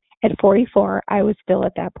FYI, at 44, I was still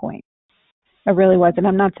at that point. I really was. And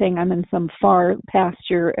I'm not saying I'm in some far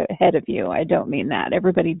pasture ahead of you. I don't mean that.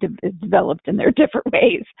 Everybody is developed in their different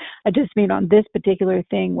ways. I just mean on this particular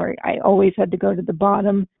thing where I always had to go to the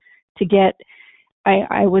bottom to get,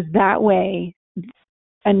 I was that way.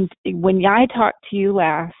 And when I talked to you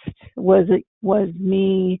last, was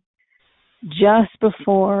me just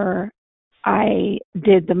before I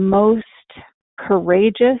did the most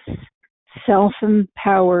courageous,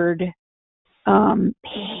 self-empowered,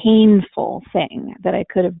 painful thing that I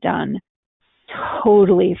could have done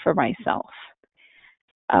totally for myself.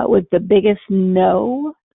 Was the biggest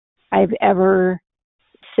no I've ever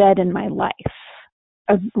said in my life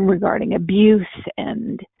regarding abuse,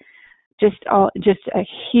 and just a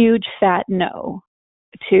huge fat no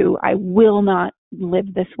to I will not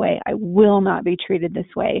live this way. I will not be treated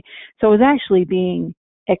this way. So I was actually being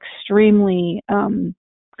extremely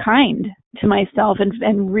kind to myself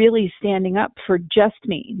and really standing up for just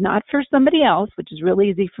me, not for somebody else, which is really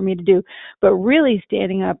easy for me to do, but really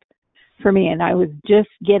standing up for me. And I was just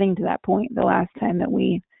getting to that point the last time that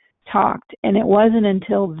we talked. And it wasn't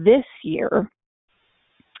until this year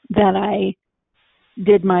that I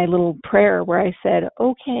did my little prayer where I said,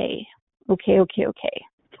 okay.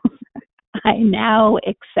 I now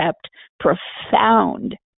accept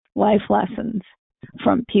profound life lessons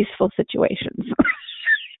from peaceful situations.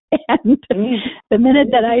 And the minute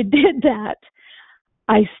that I did that,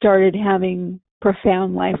 I started having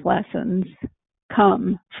profound life lessons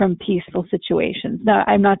come from peaceful situations. Now,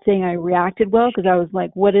 I'm not saying I reacted well because I was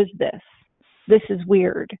like, what is this? This is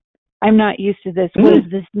weird. I'm not used to this. What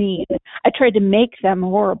does this mean? I tried to make them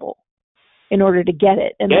horrible in order to get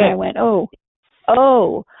it. And then I went,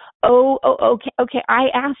 okay. I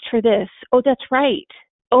asked for this. Oh, that's right.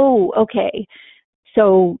 Oh, okay.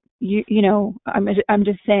 So you know, I'm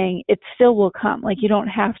just saying it still will come. Like you don't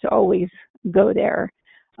have to always go there.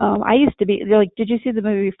 I used to be like, did you see the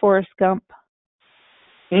movie Forrest Gump?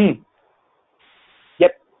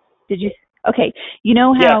 Yep. Did you? Okay. You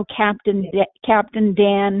know how Captain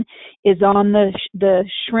Dan is on the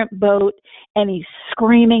shrimp boat and he's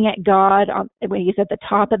screaming at God when he's at the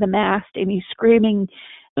top of the mast, and he's screaming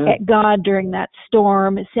at God during that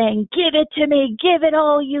storm, saying, give it to me, give it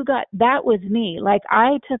all you got. That was me. Like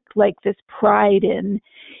I took like this pride in,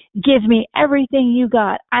 give me everything you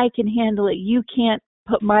got. I can handle it. You can't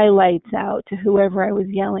put my lights out, to whoever I was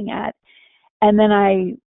yelling at. And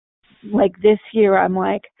then this year, I'm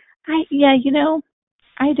like, I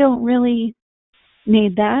don't really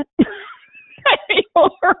need that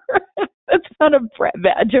anymore. That's not a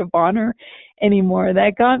badge of honor anymore.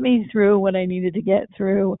 That got me through what I needed to get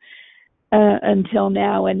through until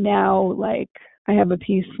now. And now, like, I have a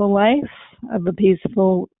peaceful life. I have a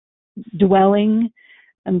peaceful dwelling.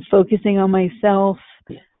 I'm focusing on myself.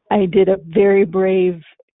 I did a very brave,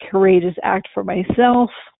 courageous act for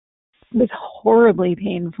myself. It was horribly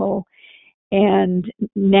painful. And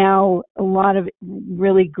now a lot of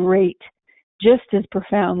really great, just as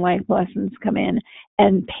profound life lessons come in,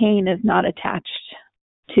 and pain is not attached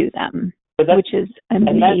to them, which is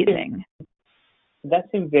amazing. That's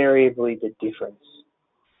invariably the difference.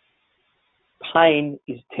 Pain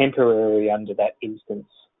is temporary under that instance.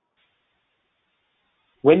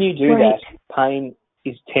 When you do that, pain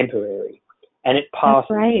is temporary, and it passes,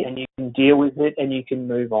 and you can deal with it, and you can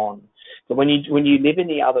move on. But when you live in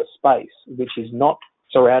the other space, which is not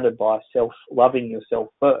surrounded by loving yourself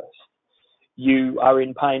first, you are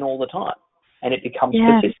in pain all the time, and it becomes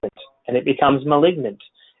persistent, and it becomes malignant,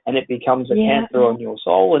 and it becomes a cancer on your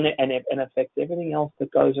soul, and it affects everything else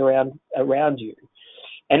that goes around you.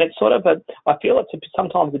 And it's sort of I feel it's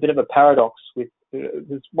sometimes a bit of a paradox with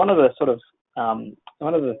one of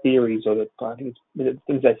the theories, or I think it's the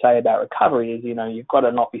things they say about recovery is, you've got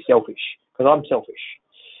to not be selfish, because I'm selfish.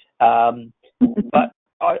 But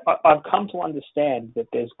I've come to understand that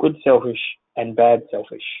there's good selfish and bad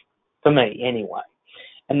selfish, for me anyway.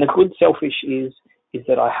 And the good selfish is is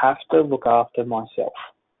that I have to look after myself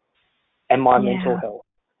and my mental health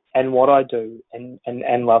and what I do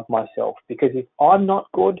and love myself. Because if I'm not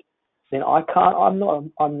good, then I'm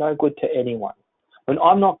no good to anyone. When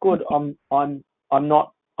I'm not good, I'm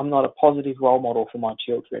not a positive role model for my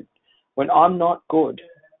children. When I'm not good,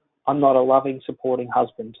 I'm not a loving, supporting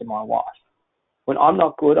husband to my wife. When I'm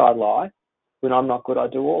not good, I lie. When I'm not good, I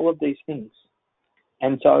do all of these things.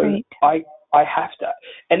 And so I have to,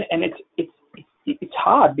 and it's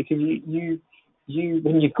hard because you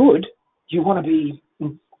when you're good, you want to be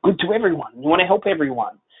good to everyone. You want to help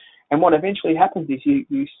everyone. And what eventually happens is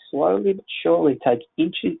you slowly but surely take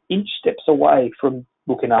inch steps away from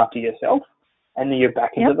looking after yourself, and then you're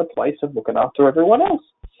back into the place of looking after everyone else.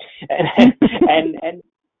 And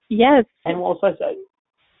yes. And whilst I say,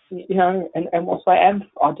 and whilst I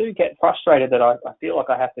do get frustrated that I feel like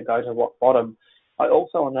I have to go to rock bottom, I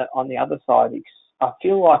also on the other side, I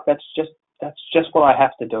feel like that's just what I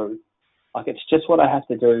have to do. Like it's just what I have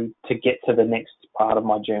to do to get to the next part of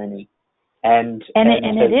my journey. And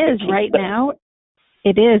it is right now.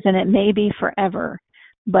 It is, and it may be forever.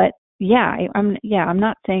 But I'm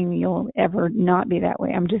not saying you'll ever not be that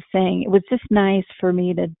way. I'm just saying it was just nice for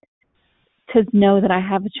me to know that I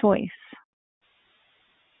have a choice.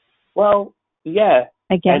 Well, yeah.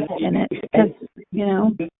 I guess in it,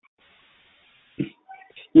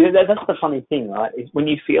 because that's the funny thing, right? Is when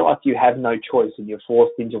you feel like you have no choice and you're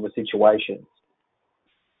forced into a situation,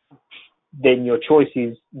 then your choice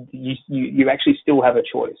is you actually still have a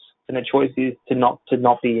choice, and the choice is to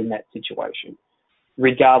not be in that situation,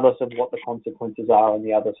 regardless of what the consequences are on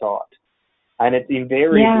the other side. And it's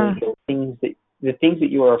invariably the things that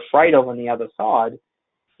you are afraid of on the other side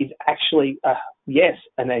is actually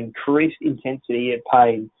an increased intensity of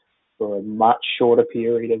pain for a much shorter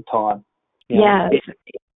period of time. It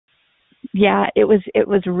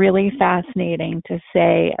was really fascinating to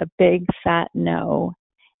say a big fat no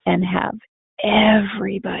and have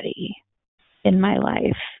everybody in my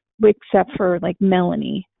life, except for like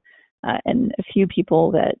Melanie and a few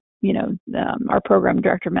people that, our program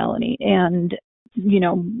director Melanie and,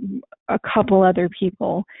 a couple other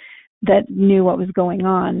people that knew what was going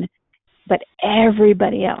on. But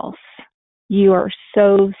everybody else, you are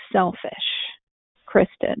so selfish,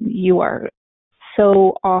 Kristen. You are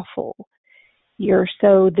so awful. You're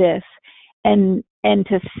so this. And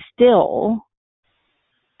to still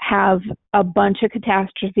have a bunch of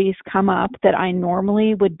catastrophes come up that I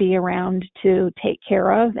normally would be around to take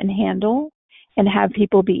care of and handle, and have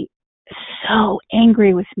people be so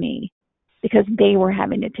angry with me because they were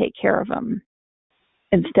having to take care of them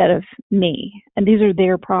instead of me. And these are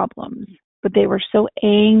their problems. But they were so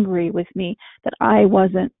angry with me that I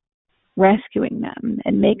wasn't rescuing them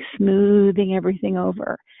and smoothing everything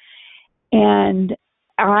over. And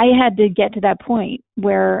I had to get to that point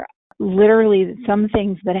where literally some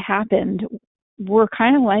things that happened were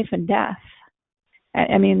kind of life and death.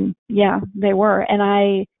 I mean, they were.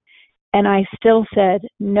 And I still said,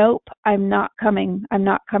 nope, I'm not coming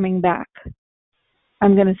back.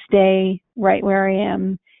 I'm going to stay right where I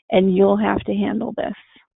am, and you'll have to handle this.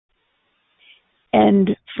 And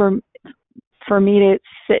for me to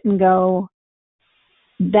sit and go,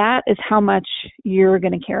 that is how much you're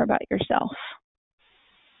going to care about yourself.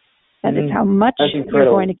 That is how much you're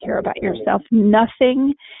going to care about yourself.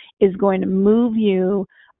 Nothing is going to move you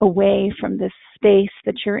away from this space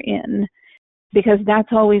that you're in, because that's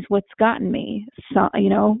always what's gotten me. So,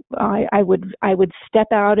 I would step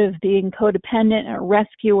out of being codependent and a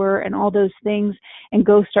rescuer and all those things and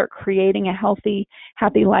go start creating a healthy,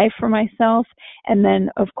 happy life for myself. And then,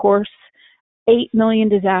 of course, 8 million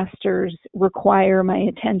disasters require my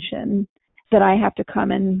attention that I have to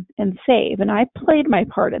come in and save. And I played my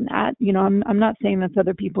part in that. I'm not saying that's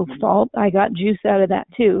other people's fault. I got juice out of that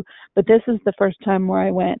too. But this is the first time where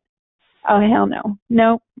I went, oh, hell no.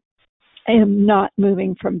 No, I am not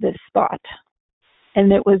moving from this spot.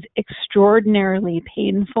 And it was extraordinarily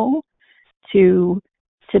painful to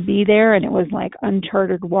be there, and it was like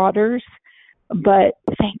uncharted waters. But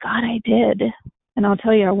thank God I did. And I'll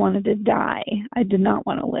tell you, I wanted to die. I did not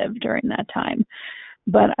want to live during that time.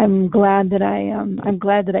 But I'm glad that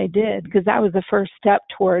I did, because that was the first step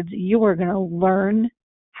towards you are going to learn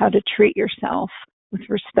how to treat yourself with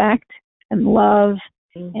respect and love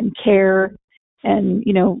and care. And,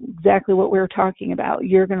 exactly what we were talking about.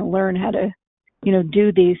 You're going to learn how to,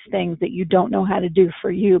 do these things that you don't know how to do for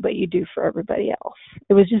you, but you do for everybody else.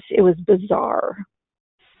 It was bizarre.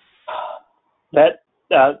 That,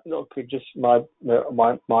 just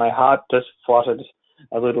my heart just fluttered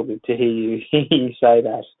a little bit to hear you say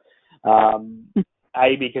that.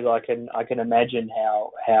 because I can imagine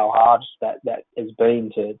how hard that has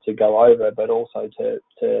been to go over, but also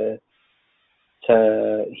to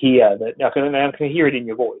hear that. I can hear it in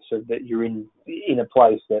your voice, so that you're in a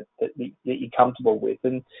place that you're comfortable with,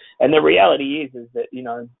 and the reality is that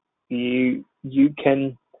you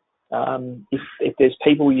can, if there's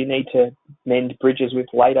people you need to mend bridges with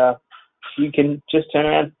later, you can just turn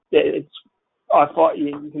around. I thought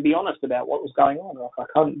you can be honest about what was going on. Like,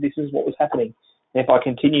 this is what was happening. And if I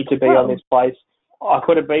continue to be on this place, I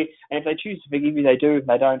could have been. And if they choose to forgive you, they do. If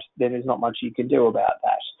they don't, then there's not much you can do about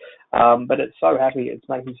that. But it's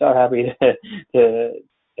making me so happy to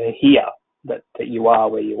hear that you are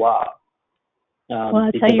where you are. Well,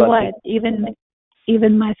 I'll tell you what,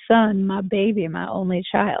 even my son, my baby, my only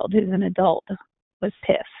child, who's an adult, was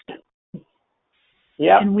pissed.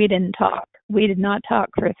 Yeah. And we didn't talk. We did not talk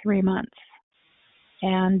for 3 months.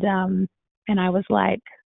 And I was like,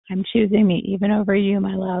 I'm choosing me even over you,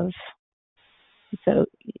 my love. So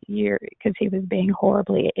because he was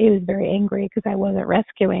very angry because I wasn't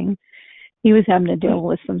rescuing. He was having to deal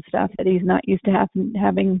with some stuff that he's not used to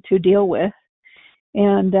having to deal with.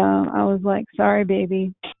 And I was like, sorry,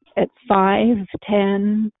 baby. At 5,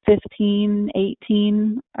 10, 15,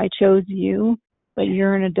 18, I chose you, but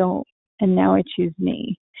you're an adult, and now I choose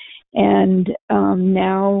me. And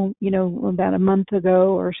now, about a month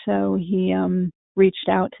ago or so, he reached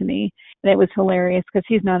out to me. And it was hilarious because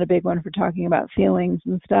he's not a big one for talking about feelings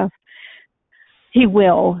and stuff. He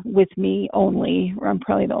will with me only. I'm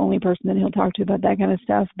probably the only person that he'll talk to about that kind of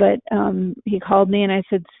stuff. But he called me and I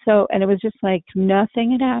said, and it was just like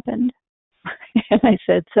nothing had happened. And I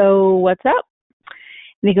said, so what's up?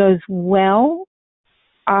 And he goes, well,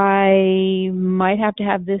 I might have to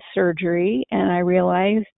have this surgery, and I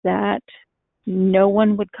realized that no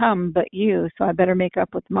one would come but you, so I better make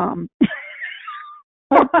up with Mom.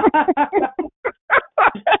 I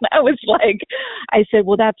was like, I said,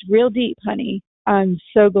 well, that's real deep, honey. I'm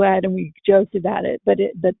so glad, and we joked about it, but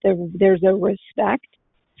there's a respect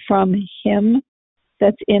from him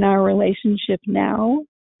that's in our relationship now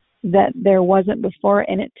that there wasn't before,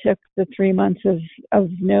 and it took the 3 months of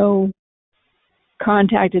no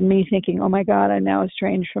contact and me thinking, oh my God, I'm now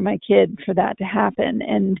estranged from my kid, for that to happen.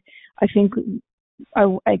 And I think,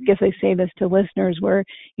 I guess I say this to listeners where,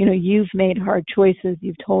 you've made hard choices.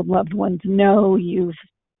 You've told loved ones no. You've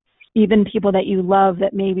even people that you love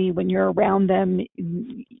that maybe when you're around them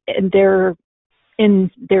and they're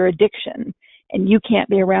in their addiction and you can't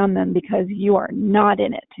be around them because you are not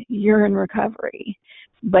in it. You're in recovery,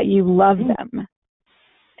 but you love them.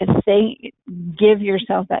 And say, give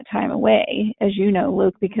yourself that time away, as you know,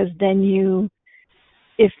 Luke, because then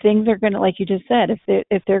if things are going to, like you just said,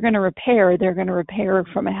 if they're going to repair, they're going to repair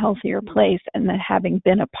from a healthier place, and that having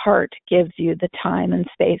been apart gives you the time and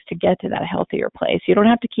space to get to that healthier place. You don't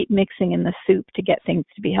have to keep mixing in the soup to get things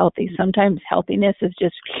to be healthy. Sometimes healthiness is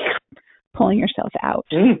just pulling yourself out.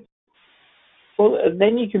 Mm. Well,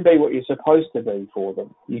 then you can be what you're supposed to be for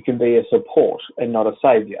them. You can be a support and not a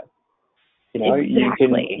savior.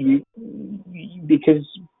 Exactly. Because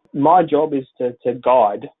my job is to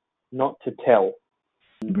guide, not to tell.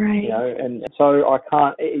 Right. And so I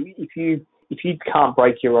can't. If you can't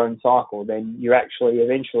break your own cycle, then you're actually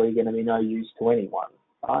eventually going to be no use to anyone,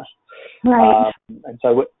 right? Right. And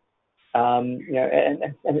so, and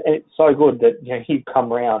it's so good that you've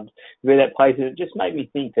come around to that place, and it just made me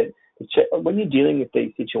think that when you're dealing with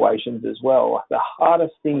these situations as well, the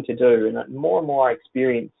hardest thing to do, and more and more I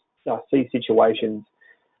see situations,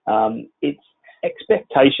 it's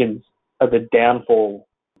expectations of the downfall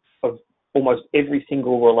of almost every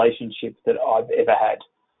single relationship that I've ever had.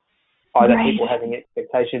 Either people having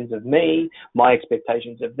expectations of me, my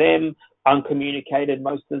expectations of them, uncommunicated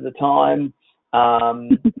most of the time,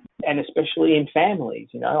 and especially in families.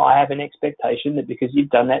 I have an expectation that because you've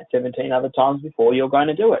done that 17 other times before, you're going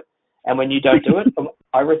to do it. And when you don't do it,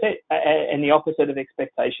 I resent. And the opposite of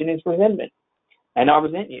expectation is resentment. And I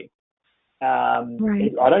resent you.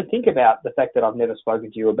 I don't think about the fact that I've never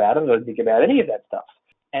spoken to you about it. I don't think about any of that stuff.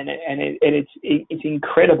 And it's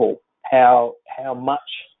incredible how much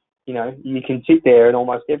you can sit there in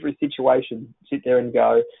almost every situation, sit there and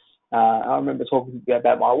go. I remember talking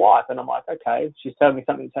about my wife, and I'm like, okay, she's telling me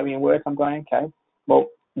something that's happening at work. I'm going, okay, well,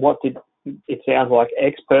 what did it sounds like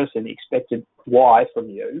X person expected Y from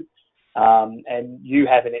you, and you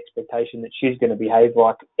have an expectation that she's going to behave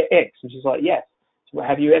like X, and she's like, yes.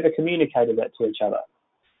 Have you ever communicated that to each other?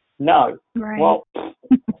 No. Right. Well,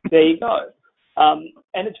 there you go. And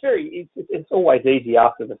it's always easy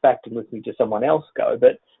after the fact to listen to someone else go.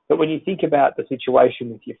 But when you think about the situation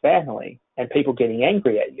with your family and people getting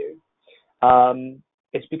angry at you,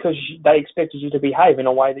 it's because they expected you to behave in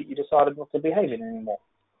a way that you decided not to behave in anymore.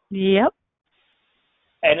 Yep.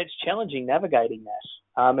 And it's challenging navigating that.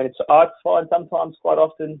 And I find sometimes quite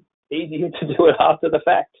often easier to do it after the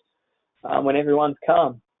fact, when everyone's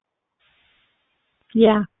calm.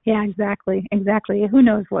 Yeah, exactly. Who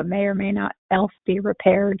knows what may or may not else be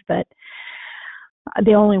repaired, but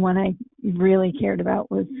the only one I really cared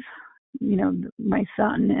about was, my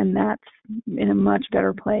son, and that's in a much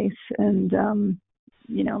better place. And,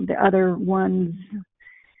 the other ones,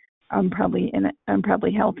 I'm probably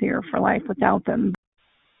healthier for life without them.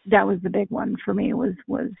 That was the big one for me was,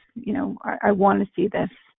 I want to see this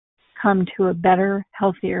come to a better,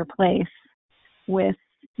 healthier place with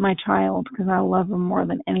my child, because I love him more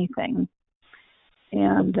than anything.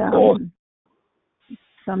 And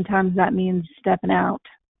sometimes that means stepping out,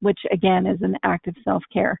 which again is an act of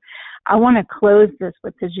self-care. I want to close this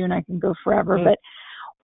with, because you and I can go forever, but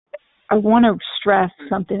I want to stress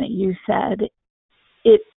something that you said.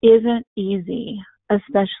 It isn't easy,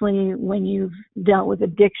 especially when you've dealt with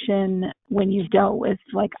addiction, when you've dealt with,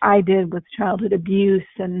 like I did, with childhood abuse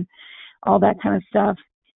and all that kind of stuff.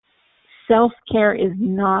 Self-care is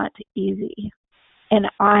not easy. And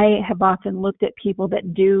I have often looked at people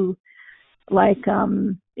that do, like,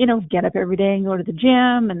 get up every day and go to the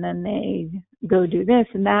gym, and then they go do this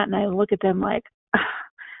and that. And I look at them like,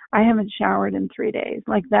 I haven't showered in 3 days.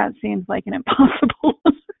 Like, that seems like an impossible.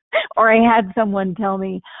 Or I had someone tell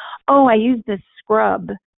me, oh, I use this scrub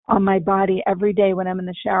on my body every day when I'm in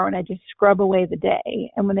the shower, and I just scrub away the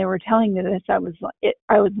day. And when they were telling me this, I was like,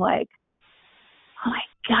 oh my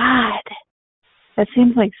God, that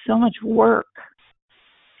seems like so much work.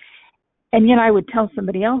 And yet I would tell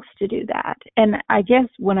somebody else to do that. And I guess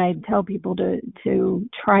when I tell people to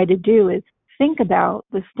try to do is think about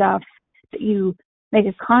the stuff that you make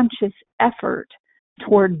a conscious effort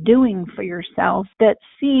toward doing for yourself that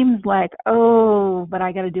seems like, oh, but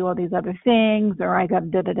I got to do all these other things, or I got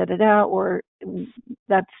da-da-da-da-da, or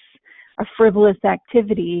that's a frivolous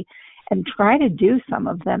activity, and try to do some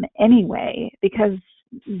of them anyway, because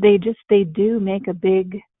they do make a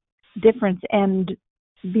big difference. And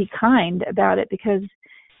be kind about it, because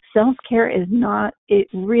self-care it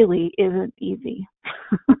really isn't easy.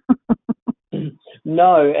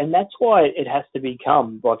 No, and that's why it has to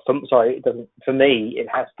become, for me, it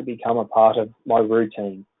has to become a part of my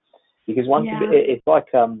routine. Because once it's like,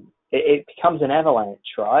 it becomes an avalanche,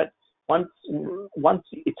 right? Once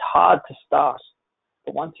it's hard to start,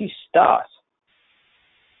 but once you start,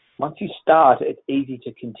 it's easy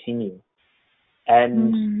to continue.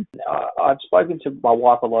 And I've spoken to my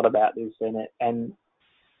wife a lot about this, and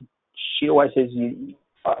she always says,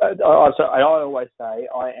 I always say,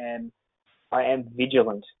 I am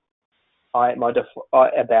vigilant about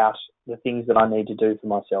the things that I need to do for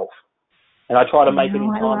myself. And I try to make it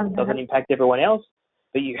in time that doesn't impact everyone else,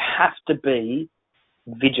 but you have to be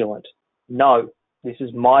vigilant. No, this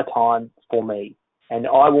is my time for me, and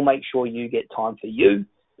I will make sure you get time for you,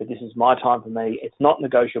 but this is my time for me. It's not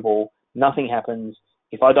negotiable. Nothing happens.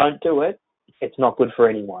 If I don't do it, it's not good for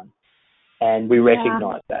anyone. And we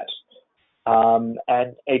recognize that.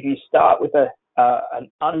 And if you start with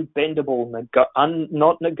an unbendable,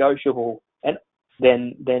 not negotiable, and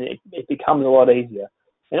then it becomes a lot easier.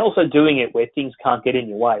 And also doing it where things can't get in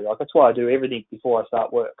your way. Like, that's why I do everything before I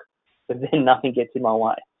start work. But then nothing gets in my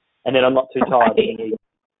way. And then I'm not too tired in the evening.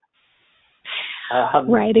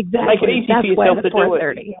 Right, exactly. Make it easy for yourself to do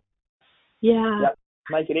it. Yeah. Yep.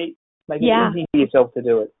 Make it easy for yourself to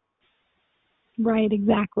do it. Right,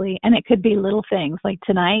 exactly. And it could be little things. Like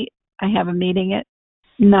tonight, I have a meeting at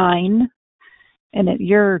 9, and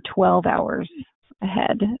you're 12 hours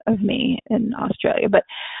ahead of me in Australia. But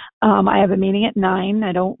I have a meeting at 9.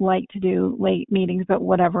 I don't like to do late meetings, but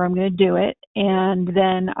whatever, I'm going to do it. And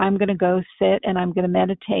then I'm going to go sit and I'm going to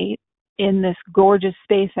meditate in this gorgeous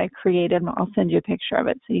space I created. I'll send you a picture of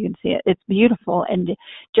it so you can see it. It's beautiful. And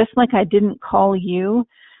just like I didn't call you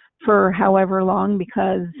for however long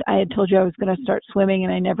because I had told you I was going to start swimming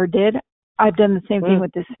and I never did, I've done the same thing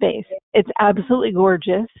with this space. It's absolutely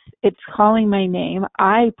gorgeous. It's calling my name.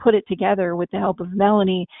 I put it together with the help of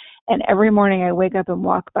Melanie, and every morning I wake up and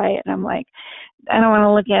walk by it, and I'm like, I don't want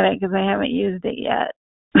to look at it because I haven't used it yet.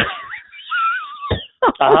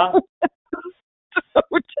 So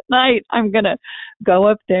tonight I'm going to go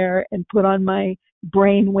up there and put on my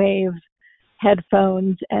brainwave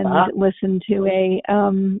headphones and listen to a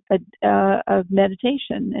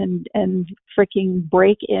meditation and freaking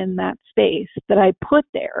break in that space that I put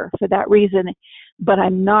there for that reason. But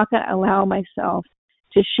I'm not going to allow myself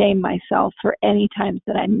to shame myself for any times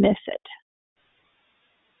that I miss it.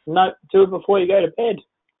 No, do it before you go to bed.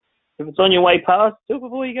 If it's on your way past, do it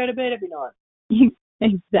before you go to bed every night.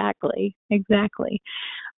 Exactly.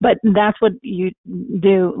 But that's what you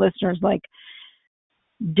do, listeners. Like,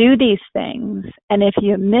 do these things, and if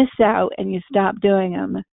you miss out and you stop doing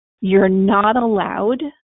them, you're not allowed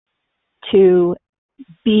to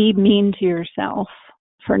be mean to yourself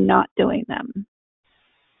for not doing them.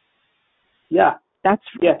 Yeah. That's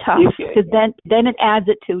tough, because then it adds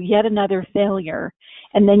it to yet another failure,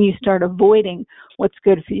 and then you start avoiding what's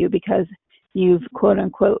good for you because you've quote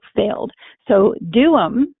unquote failed. So do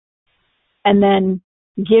them, and then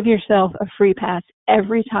give yourself a free pass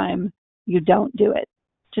every time you don't do it.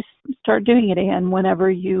 Just start doing it again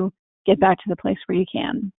whenever you get back to the place where you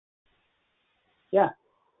can. Yeah.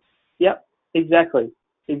 Yep. Exactly.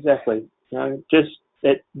 You know, you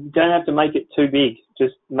don't have to make it too big.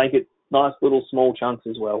 Just make it nice little small chunks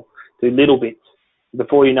as well. Do little bits.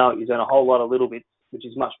 Before you know it, you've done a whole lot of little bits, which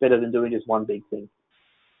is much better than doing just one big thing.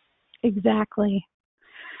 Exactly.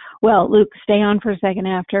 Well, Luke, stay on for a second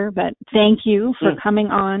after, but thank you for coming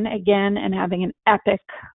on again and having an epic,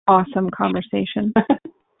 awesome conversation.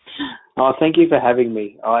 Oh, thank you for having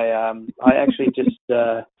me. I actually just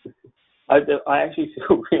I actually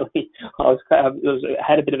feel really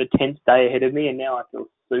had a bit of a tense day ahead of me, and now I feel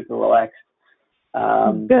super relaxed.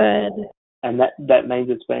 Good. And that means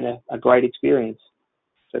it's been a great experience.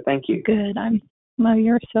 So thank you. Good. Well,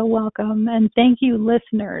 you're so welcome. And thank you,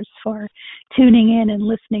 listeners, for tuning in and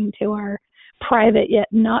listening to our private yet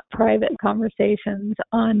not private conversations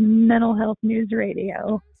on Mental Health News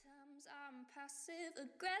Radio. I'm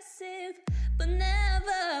passive-aggressive, but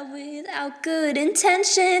never without good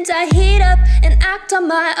intentions. I heat up and act on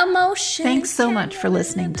my emotions. Thanks so much for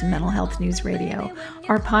listening to Mental Health News Radio.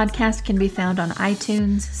 Our podcast can be found on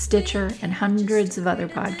iTunes, Stitcher, and hundreds of other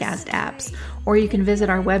podcast apps, or you can visit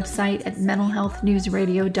our website at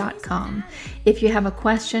mentalhealthnewsradio.com. If you have a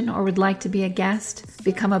question or would like to be a guest,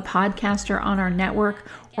 become a podcaster on our network,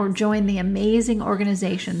 or join the amazing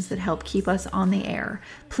organizations that help keep us on the air,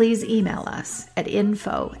 please email us at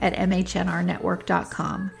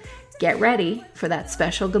info@mhnrnetwork.com. Get ready for that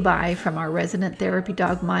special goodbye from our resident therapy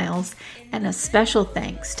dog, Miles, and a special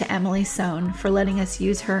thanks to Emily Sohn for letting us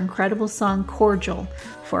use her incredible song, Cordial,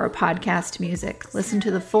 for our podcast music. Listen to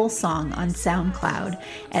the full song on SoundCloud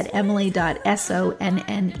at emily.sonne.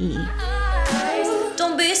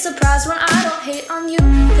 Don't be surprised when I don't hate on you.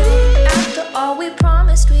 After all, we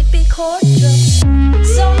promised we'd be cordial.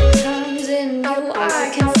 Sometimes in you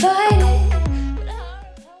I can fight it.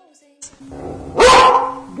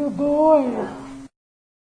 Good boy.